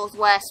us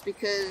northwest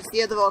because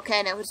the other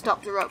volcano had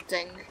stopped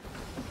erupting.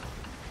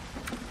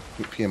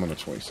 8 PM on the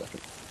 22nd.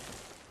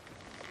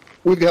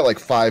 We've got like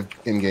 5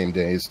 in-game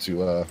days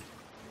to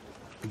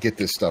get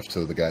this stuff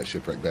to the guy at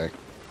Shipwreck Bay.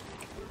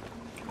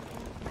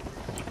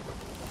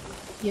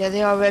 Yeah,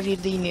 they are very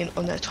lenient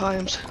on their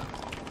times.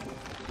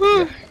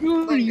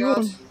 Thank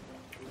God.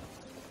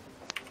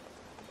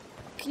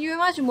 Can you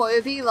imagine what it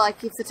would be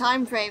like if the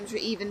time frames were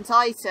even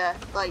tighter,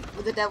 like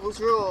with the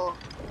Devil's Roar?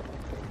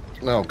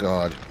 Oh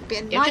God. It'd be a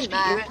It'd just be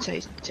nightmare.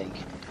 irritating.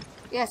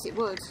 Yes, it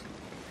would.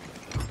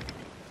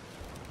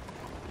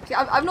 See,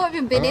 I've not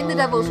even been in the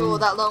Devil's Roar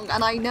that long,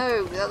 and I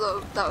know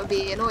that would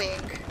be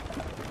annoying.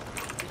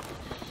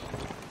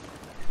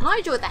 And I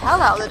enjoyed the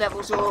hell out of the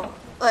Devil's Roar.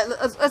 Like,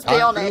 let's be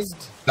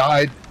honest.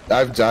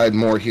 I've died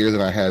more here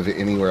than I have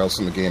anywhere else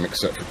in the game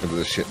except for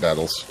the shit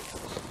battles.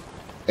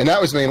 And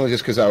that was mainly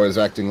just because I was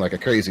acting like a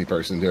crazy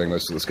person during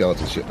most of the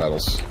skeleton shit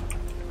battles.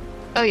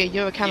 Oh yeah,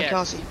 you're a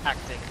kamikaze. Yes,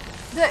 acting.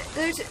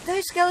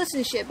 Those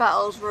skeleton shit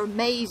battles were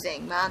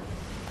amazing, man.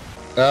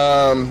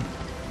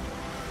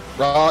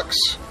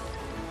 Rocks.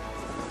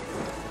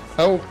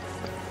 Oh.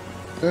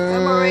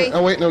 Don't worry.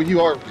 Oh wait, no, you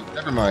are.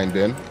 Never mind,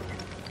 Ben.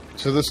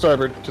 To the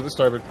starboard. To the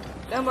starboard.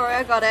 Don't worry,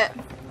 I got it.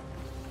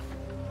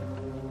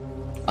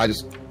 I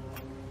just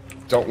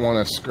don't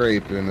want to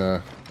scrape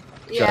and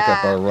jack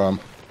up our rum.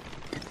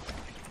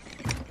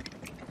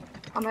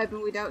 I'm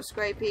hoping we don't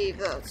scrape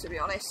either, to be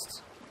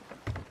honest.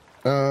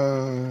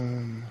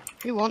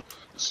 You want?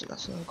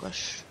 That's another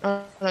question.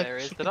 No, There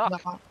is the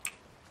dock.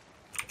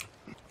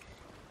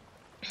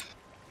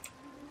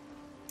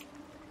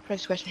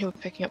 First question, who we're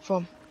picking up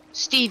from?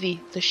 Stevie,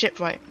 the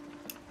shipwright.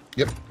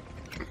 Yep.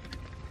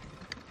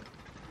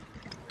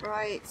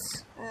 Right.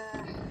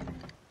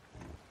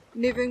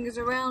 Maneuvering us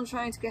around,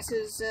 trying to get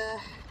us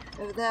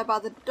over there by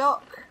the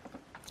dock.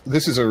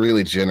 This is a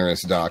really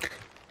generous dock.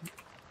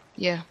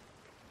 Yeah.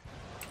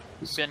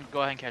 Ben, go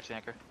ahead and catch the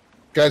anchor.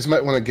 Guys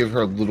might want to give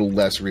her a little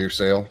less rear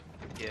sail.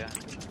 Yeah.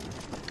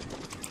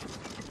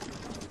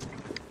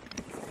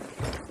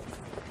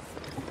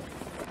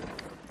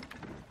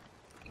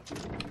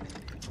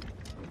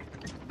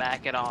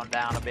 Back it on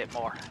down a bit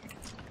more.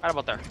 Right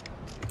about there.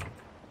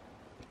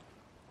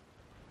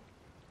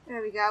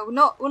 There we go.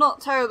 We're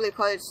not terribly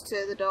close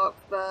to the dock,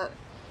 but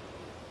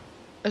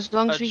As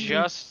long as we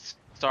Adjust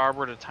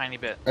starboard a tiny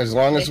bit. As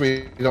long as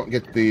we don't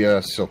get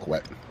the silk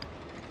wet.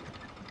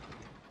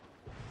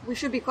 we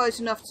should be close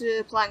enough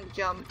to plank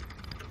jump.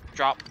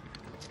 Drop.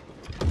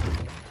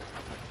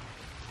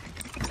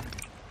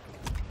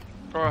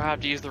 Or I'll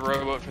have to use the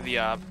rowboat for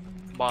the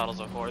bottles,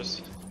 of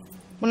course.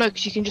 Well, no,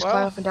 because you can just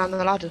climb up and down the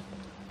ladder.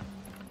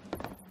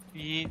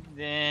 You're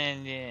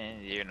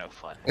no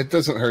fun. It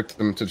doesn't hurt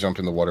them to jump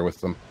in the water with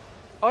them.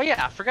 Oh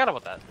yeah, I forgot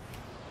about that.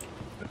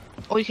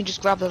 Or you can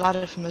just grab the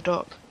ladder from the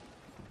dock.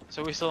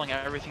 So we're selling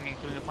everything,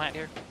 including the plant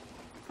here?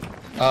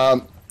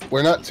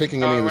 We're not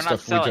taking any of we're the not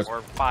stuff selling, we just.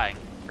 we're buying.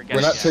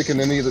 We're not taking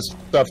any of the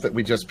stuff that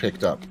we just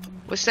picked up.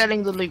 We're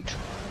selling the loot.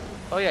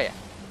 Oh yeah, yeah.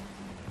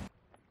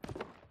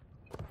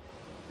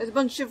 There's a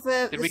bunch of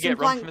Did we get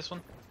rum from this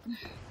one?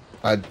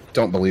 I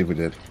don't believe we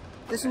did.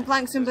 There's some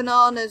planks and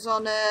bananas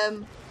on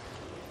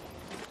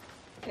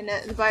in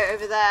the boat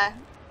over there.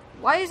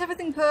 Why is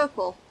everything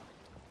purple?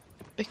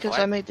 Because What?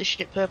 I made the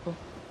ship purple.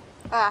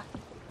 Ah,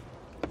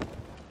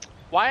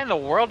 Why in the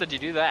world did you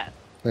do that?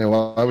 Yeah,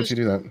 well, why would you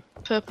do that?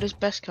 Purple is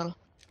best colour.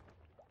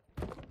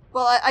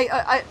 well,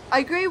 I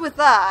agree with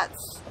that.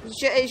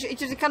 It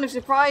just kind of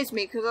surprised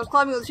me because I was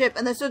climbing up the ship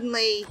and then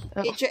suddenly,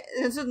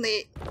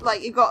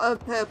 like it got a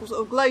purple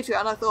sort of glow to it,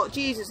 and I thought,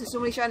 Jesus, there's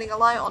somebody shining a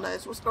light on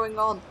us. What's going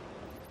on?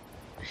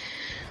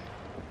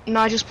 No,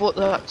 I just bought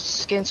that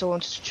skin, so I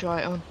wanted to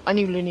try it on. I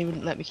knew Looney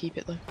wouldn't let me keep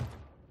it though.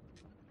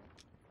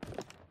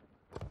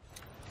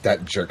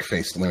 That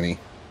jerk-faced loony.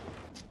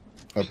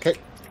 Okay.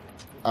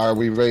 Are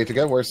we ready to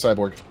go? Where's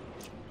Cyborg?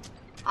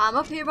 I'm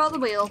up here by the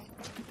wheel.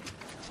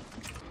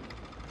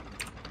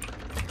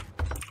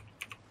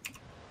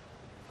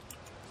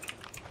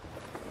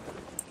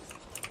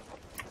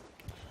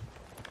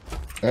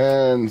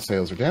 And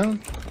sails are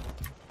down.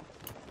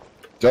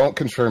 Don't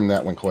confirm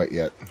that one quite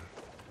yet.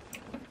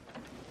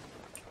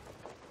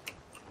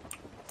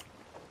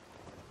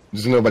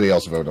 Does nobody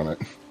else vote on it?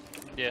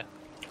 Yeah.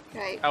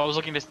 Okay. I was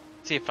looking to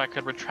see if I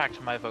could retract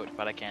my vote,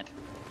 but I can't.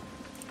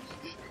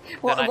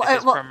 What, Then what,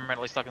 it's what-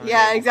 permanently stuck in the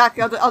yeah, table.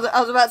 exactly. I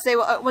was about to say,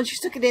 once you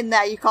stuck it in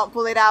there, you can't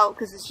pull it out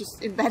because it's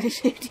just embedded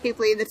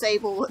deeply in the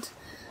table wood.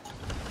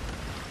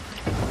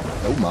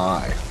 Oh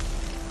my.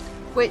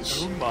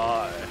 Which, Oh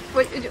my.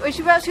 which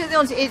if actually be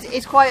honest,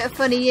 is quite a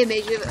funny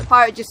image of a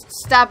pirate just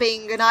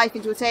stabbing a knife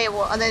into a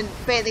table and then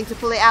failing to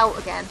pull it out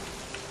again.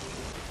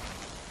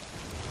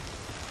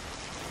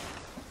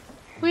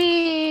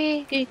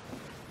 Whee!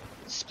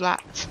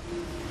 Splat.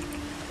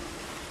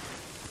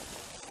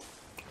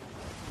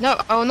 No,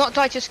 I will not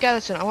die to a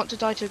skeleton. I want to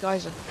die to a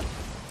geyser.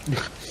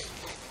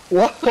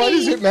 What? Why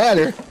does it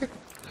matter?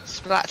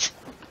 Splat.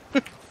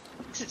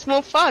 'Cause it's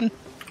more fun.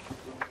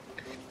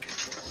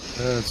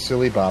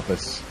 Silly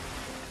boppus.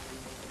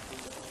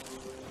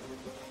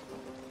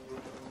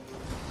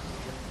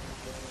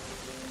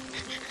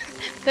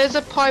 There's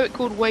a pirate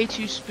called Way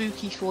Too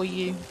Spooky for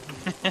you.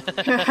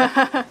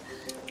 I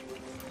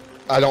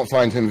don't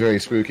find him very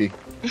spooky.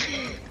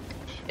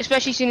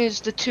 Especially seeing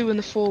as the 2 and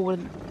the 4 were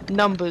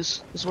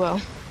numbers as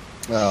well.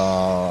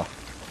 Aww.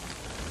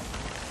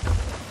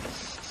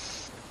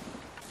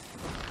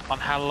 On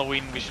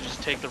Halloween, we should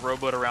just take the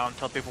rowboat around and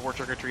tell people we're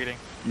trick-or-treating.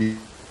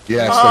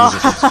 Yes, that is a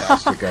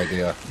fantastic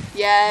idea.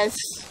 Yes.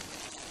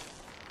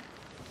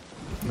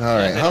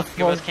 Alright, If they how don't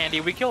give far? us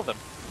candy, we kill them.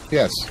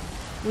 Yes.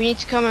 We need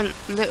to come a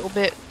little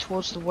bit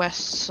towards the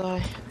west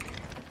side.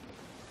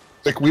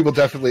 Like, we will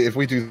definitely, if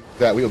we do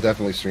that, we will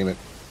definitely stream it.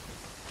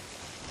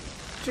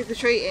 Trick or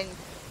treating.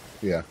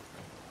 Yeah.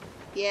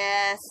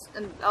 Yes,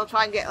 and I'll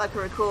try and get like a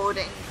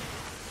recording.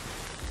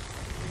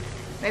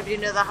 Maybe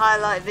do another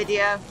highlight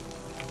video.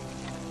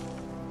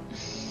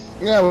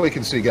 Yeah, well, we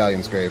can see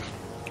Galleon's grave.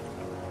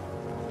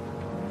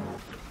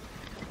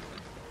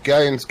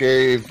 Galleon's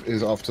grave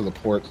is off to the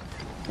port.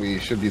 We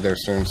should be there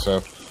soon,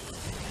 so...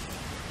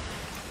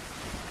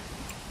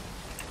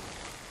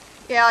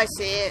 Yeah, I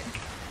see it.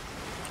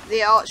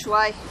 The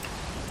archway.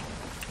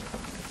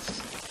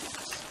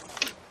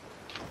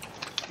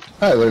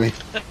 Hi, Looney.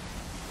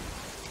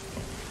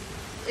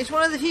 It's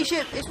one of the few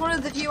it's one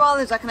of the few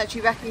islands I can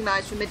actually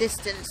recognise from a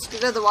distance,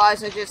 because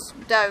otherwise I just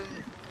don't.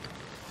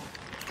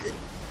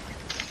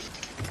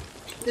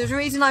 There's a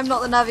reason I'm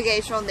not the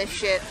navigator on this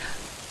ship.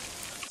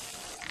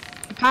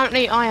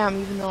 Apparently I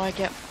am, even though I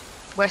get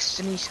west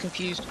and east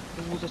confused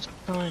all the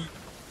time.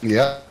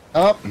 Yeah.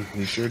 Oh,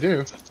 you sure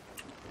do.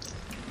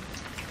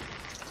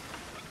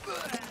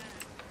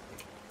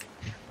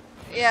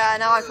 Yeah,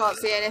 now I can't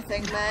see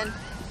anything, man.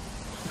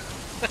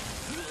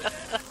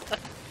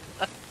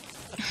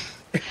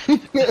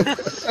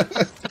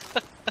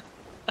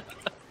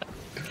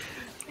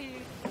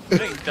 I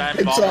think Dime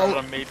It's bombed all-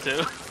 on me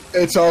too.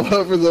 It's all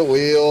over the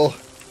wheel.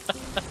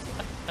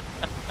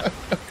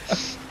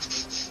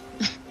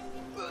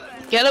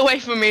 Get away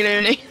from me,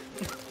 Looney!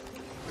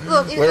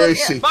 Look, Where is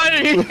she? Bye,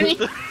 Looney!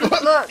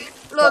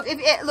 look,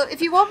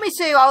 if you want me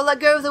to, I'll let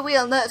go of the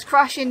wheel and let us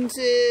crash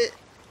into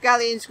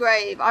Galleon's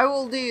grave. I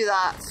will do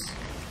that.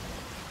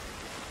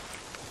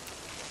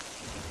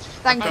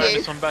 Thank I'm trying to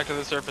you. swim back to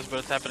the surface, but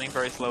it's happening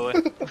very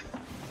slowly.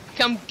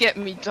 Come get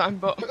me,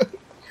 Timebot.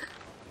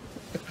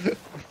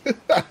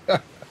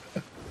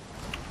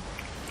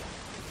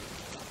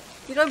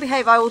 If you don't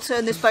behave, I will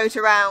turn this boat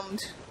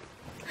around.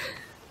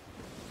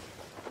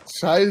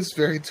 Sai is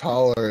very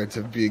tolerant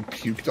of being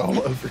puked all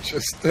over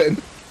just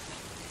then.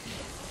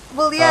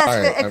 Well, yes,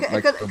 Alright,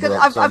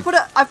 because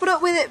I put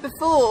up with it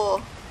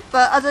before,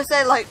 but as I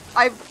said, like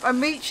I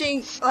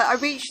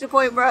reached the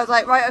point where I was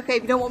like, right, okay,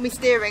 if you don't want me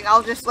steering,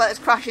 I'll just let us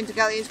crash into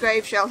Galleon's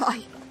grave, shall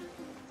I?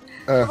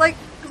 Like,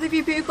 because if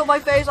you puke on my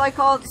face, I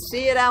can't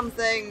see a damn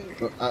thing.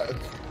 I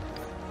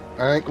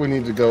think we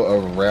need to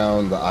go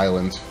around the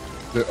island.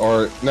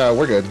 Or, no,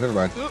 we're good. Never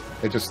mind.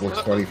 It just looks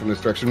funny from this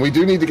direction. We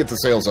do need to get the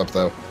sails up,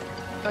 though.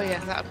 Oh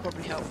yeah, that would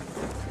probably help.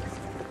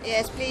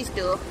 Yes, please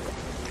do.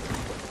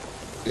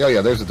 Yeah,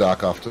 yeah, there's a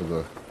dock off to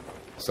the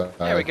side.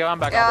 There we go, I'm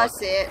back Yeah, I on board.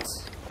 see it.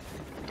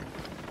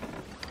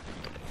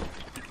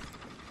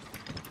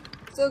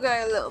 Still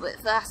going a little bit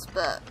fast,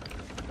 but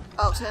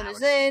I'll turn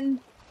us in.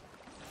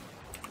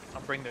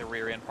 I'll bring the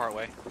rear in part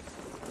way.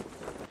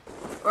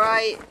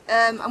 Right,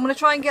 I'm gonna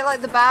try and get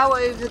like the bow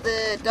over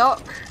the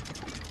dock.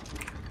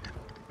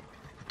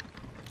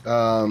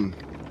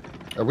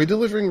 Are we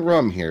delivering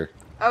rum here?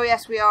 Oh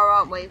yes, we are,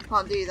 aren't we? We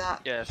can't do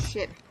that. Yes.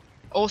 Shit.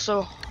 Also,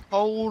 a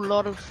whole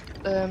lot of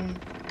So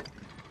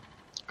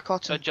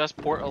cotton. just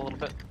port a little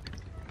bit.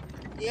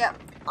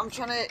 Yep, I'm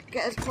trying to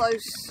get as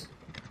close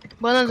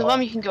Well, on the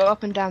rum you can go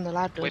up and down the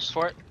ladders. Wait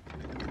for it.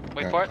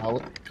 Wait Yeah, for it.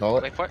 Call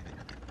it. Wait for it.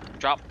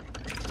 Drop.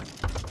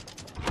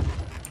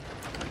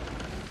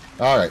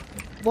 Alright.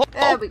 What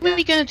There are we go.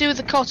 we going to do with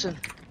the cotton?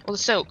 Or the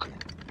silk?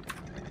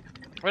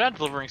 We're not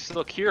delivering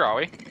silk here, are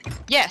we?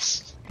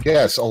 Yes.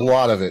 Yes, a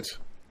lot of it.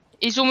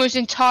 It's almost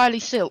entirely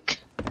silk.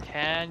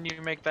 Can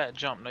you make that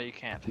jump? No, you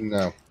can't.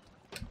 No.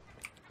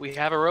 We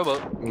have a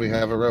rowboat. We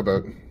have a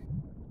rowboat.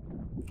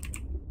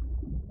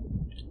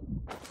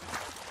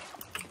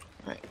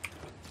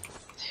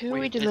 Who are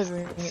we It's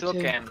delivering it silk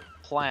to? and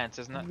plants,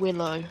 isn't it?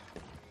 Willow.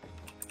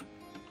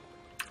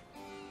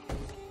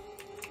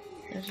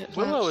 Is it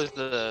Willow that? is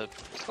the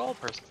skull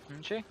person,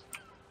 isn't she?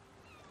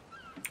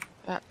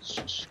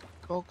 That's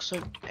Gog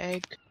Soap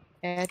Egg.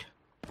 Ed.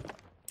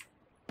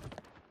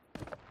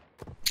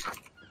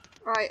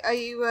 Right, are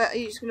you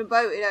just gonna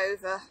boat it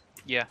over?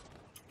 Yeah.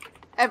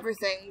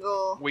 Everything,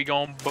 or... We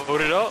gonna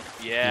boat it up?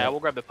 Yeah, Yeah. we'll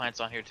grab the plants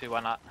on here too,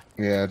 why not?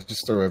 Yeah,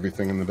 just throw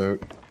everything in the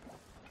boat.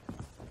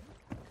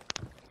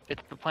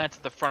 It's the plants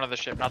at the front of the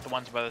ship, not the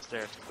ones by the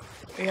stairs.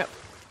 Yep.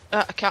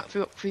 I can't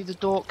through the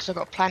door because I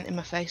got a plant in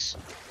my face.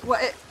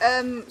 What,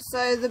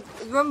 so the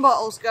rum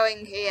bottle's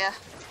going here.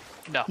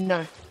 No.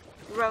 No.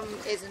 Rum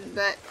isn't,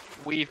 but...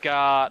 We've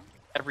got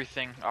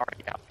everything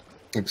already out.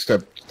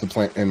 Except the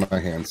plant in my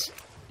hands.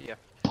 Yeah.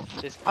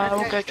 This I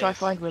will Okay. go try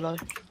find Willow.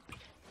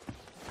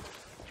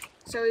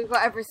 So we've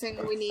got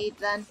everything we need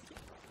then.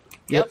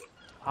 Yep.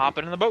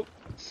 Hopping in the boat.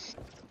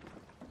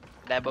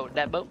 That boat,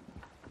 that boat.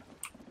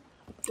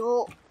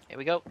 Door. Here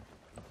we go.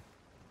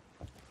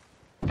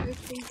 Open.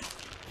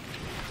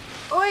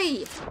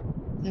 Oi!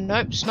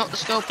 Nope, it's not the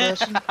skull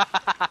person.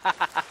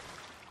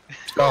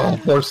 Oh,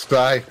 poor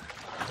Sty.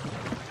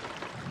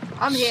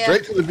 I'm here.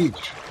 Straight to the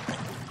beach.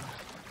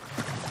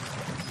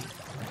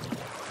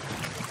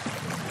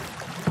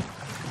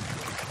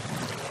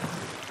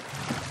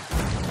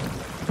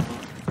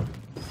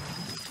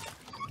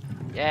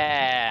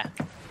 Yeah.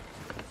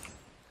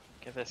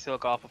 Get the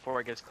silk off before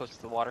it gets close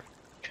to the water.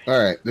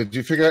 Alright, did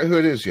you figure out who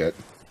it is yet?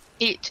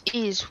 It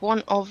is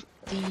one of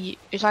the...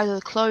 It's either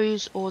the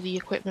clothes or the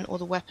equipment or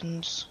the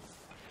weapons.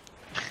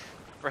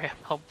 Very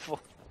helpful.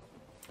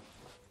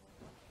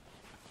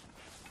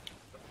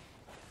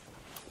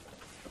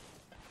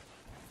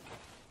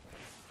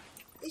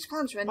 These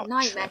plants are a Not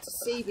nightmare sure. to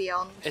see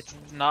beyond. It's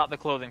not the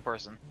clothing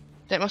person,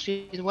 That must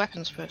be the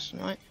weapons person,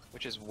 right?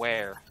 which is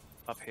where?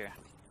 Up here.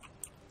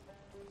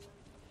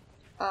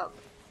 Oh.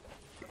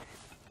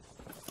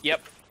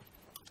 Yep.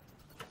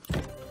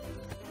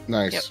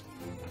 Nice. Yep.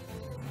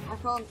 I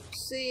can't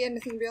see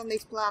anything beyond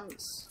these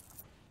plants.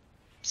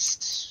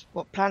 Psst,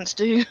 what plants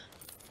do.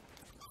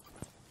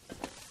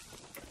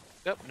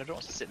 Yep. No,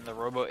 don't sit in the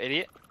rowboat,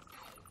 idiot.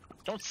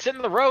 Don't sit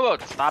in the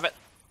rowboat. Stop it.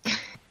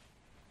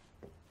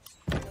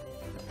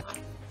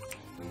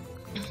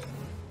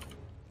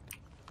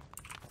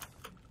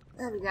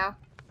 There we go.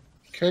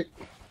 Okay.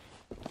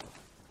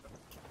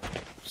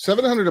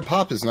 700 a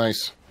pop is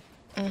nice.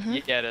 Mm-hmm.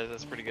 Yeah, it is.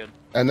 That's pretty good.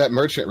 And that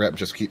merchant rep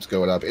just keeps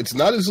going up. It's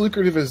not as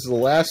lucrative as the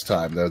last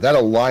time, though. That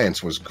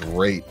alliance was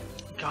great.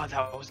 God,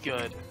 that was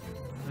good.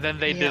 Then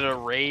they Yeah. did a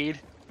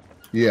raid.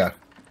 Yeah.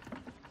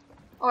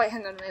 Oh wait,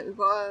 hang on a minute. We've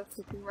got a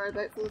flipping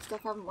rowboat full of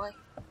stuff, haven't we?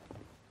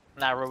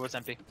 Nah, rowboat's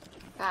empty.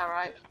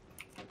 Alright.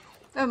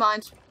 Never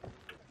mind.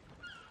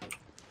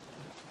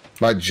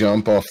 Might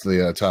jump off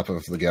the top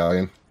of the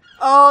galleon.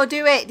 Oh,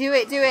 do it, do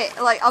it, do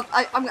it. Like,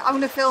 I'm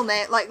gonna film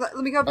it. Like, let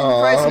me go up in the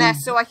crow's nest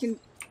so I can...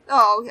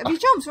 Oh, have you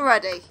jumped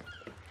already?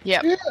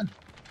 Yep. Yeah.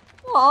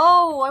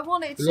 Oh, I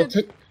wanted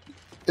to...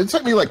 It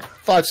took me like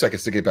 5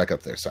 seconds to get back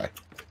up there, Si.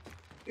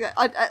 Yeah,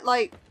 I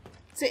like...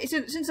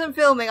 Since I'm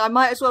filming, I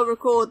might as well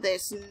record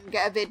this and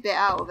get a bit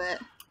out of it.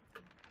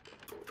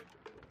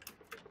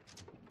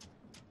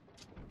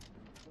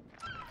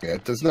 Yeah,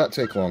 it does not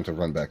take long to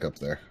run back up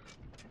there.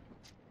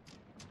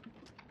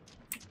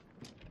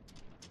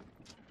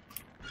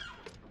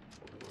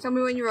 Tell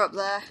me when you're up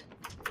there.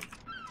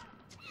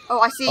 Oh,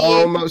 I see you.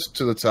 Almost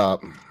to the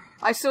top.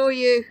 I saw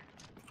you.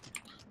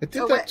 It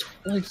did Oh, that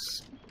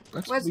twice.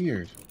 That's where's-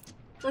 weird.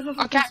 Where's my I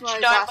fucking catch you,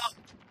 slide Diamond.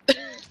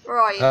 glass? Where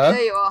are you? Huh?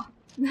 There you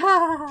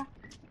are.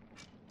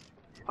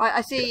 Right,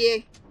 I see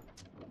you.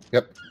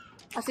 Yep.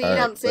 I see you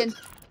Alright, dancing.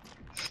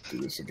 let's do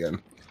this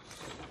again.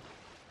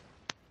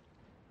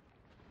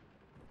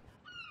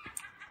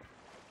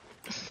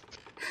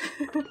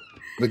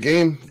 The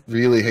game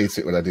really hates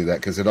it when I do that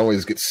because it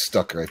always gets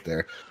stuck right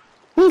there.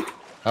 Whew.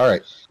 All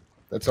right,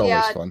 that's always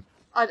Yeah. fun.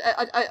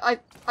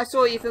 I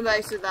saw you for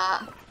most of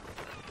that.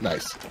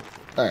 Nice.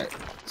 All right,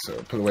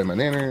 so put away my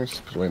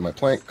nanners, put away my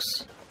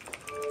planks.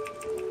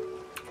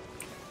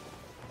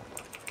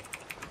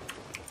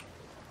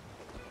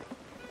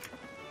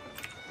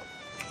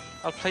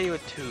 I'll play you a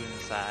tune,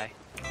 Si.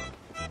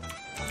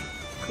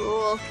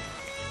 Cool.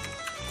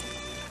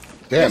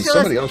 Damn, still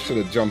somebody else should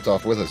have jumped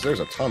off with us.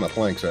 There's a ton of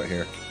planks out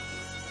here.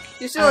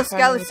 You're still a Okay,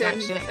 skeleton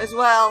that's it. as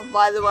well,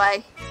 by the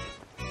way.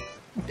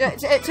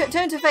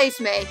 Turn to face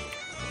me.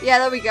 Yeah,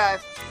 there we go.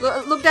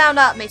 Look down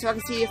at me so I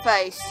can see your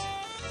face.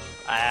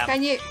 I am.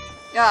 Can you?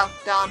 Oh,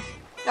 darn.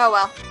 Oh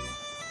well.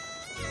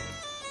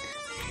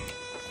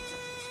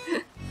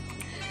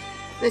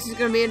 This is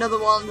going to be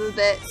another one of the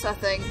bits, I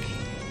think.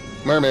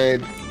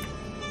 Mermaid.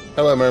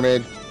 Hello,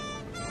 mermaid.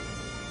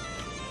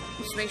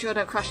 Just make sure I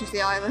don't crash into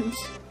the island.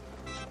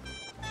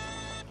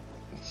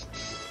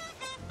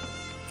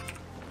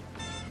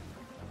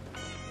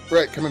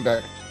 Right, coming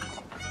back.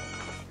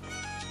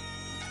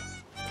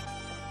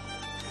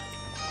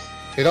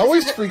 It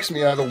always freaks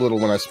me out a little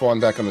when I spawn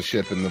back on the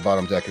ship and the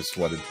bottom deck is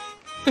flooded.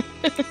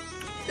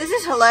 This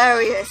is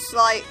hilarious.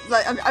 Like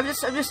I'm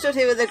just stood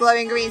here with a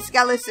glowing green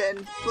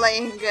skeleton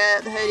playing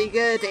the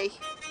hurdy-gurdy.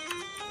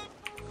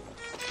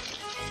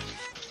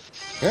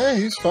 Yeah,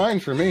 he's fine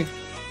for me.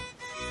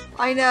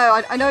 I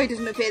know. I know he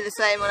doesn't appear the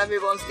same on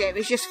everyone's game.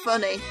 It's just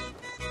funny.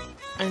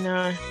 I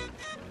know.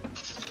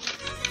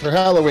 For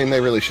Halloween,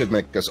 they really should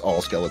make us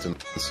all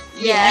skeletons.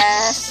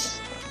 Yes.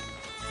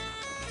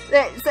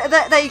 There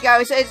you go.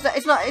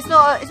 It's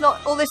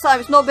not all this time.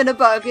 It's not been a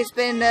bug. It's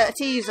been a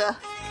teaser.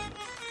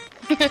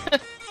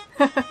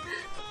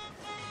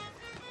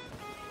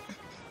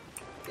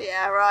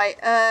 Yeah. Right.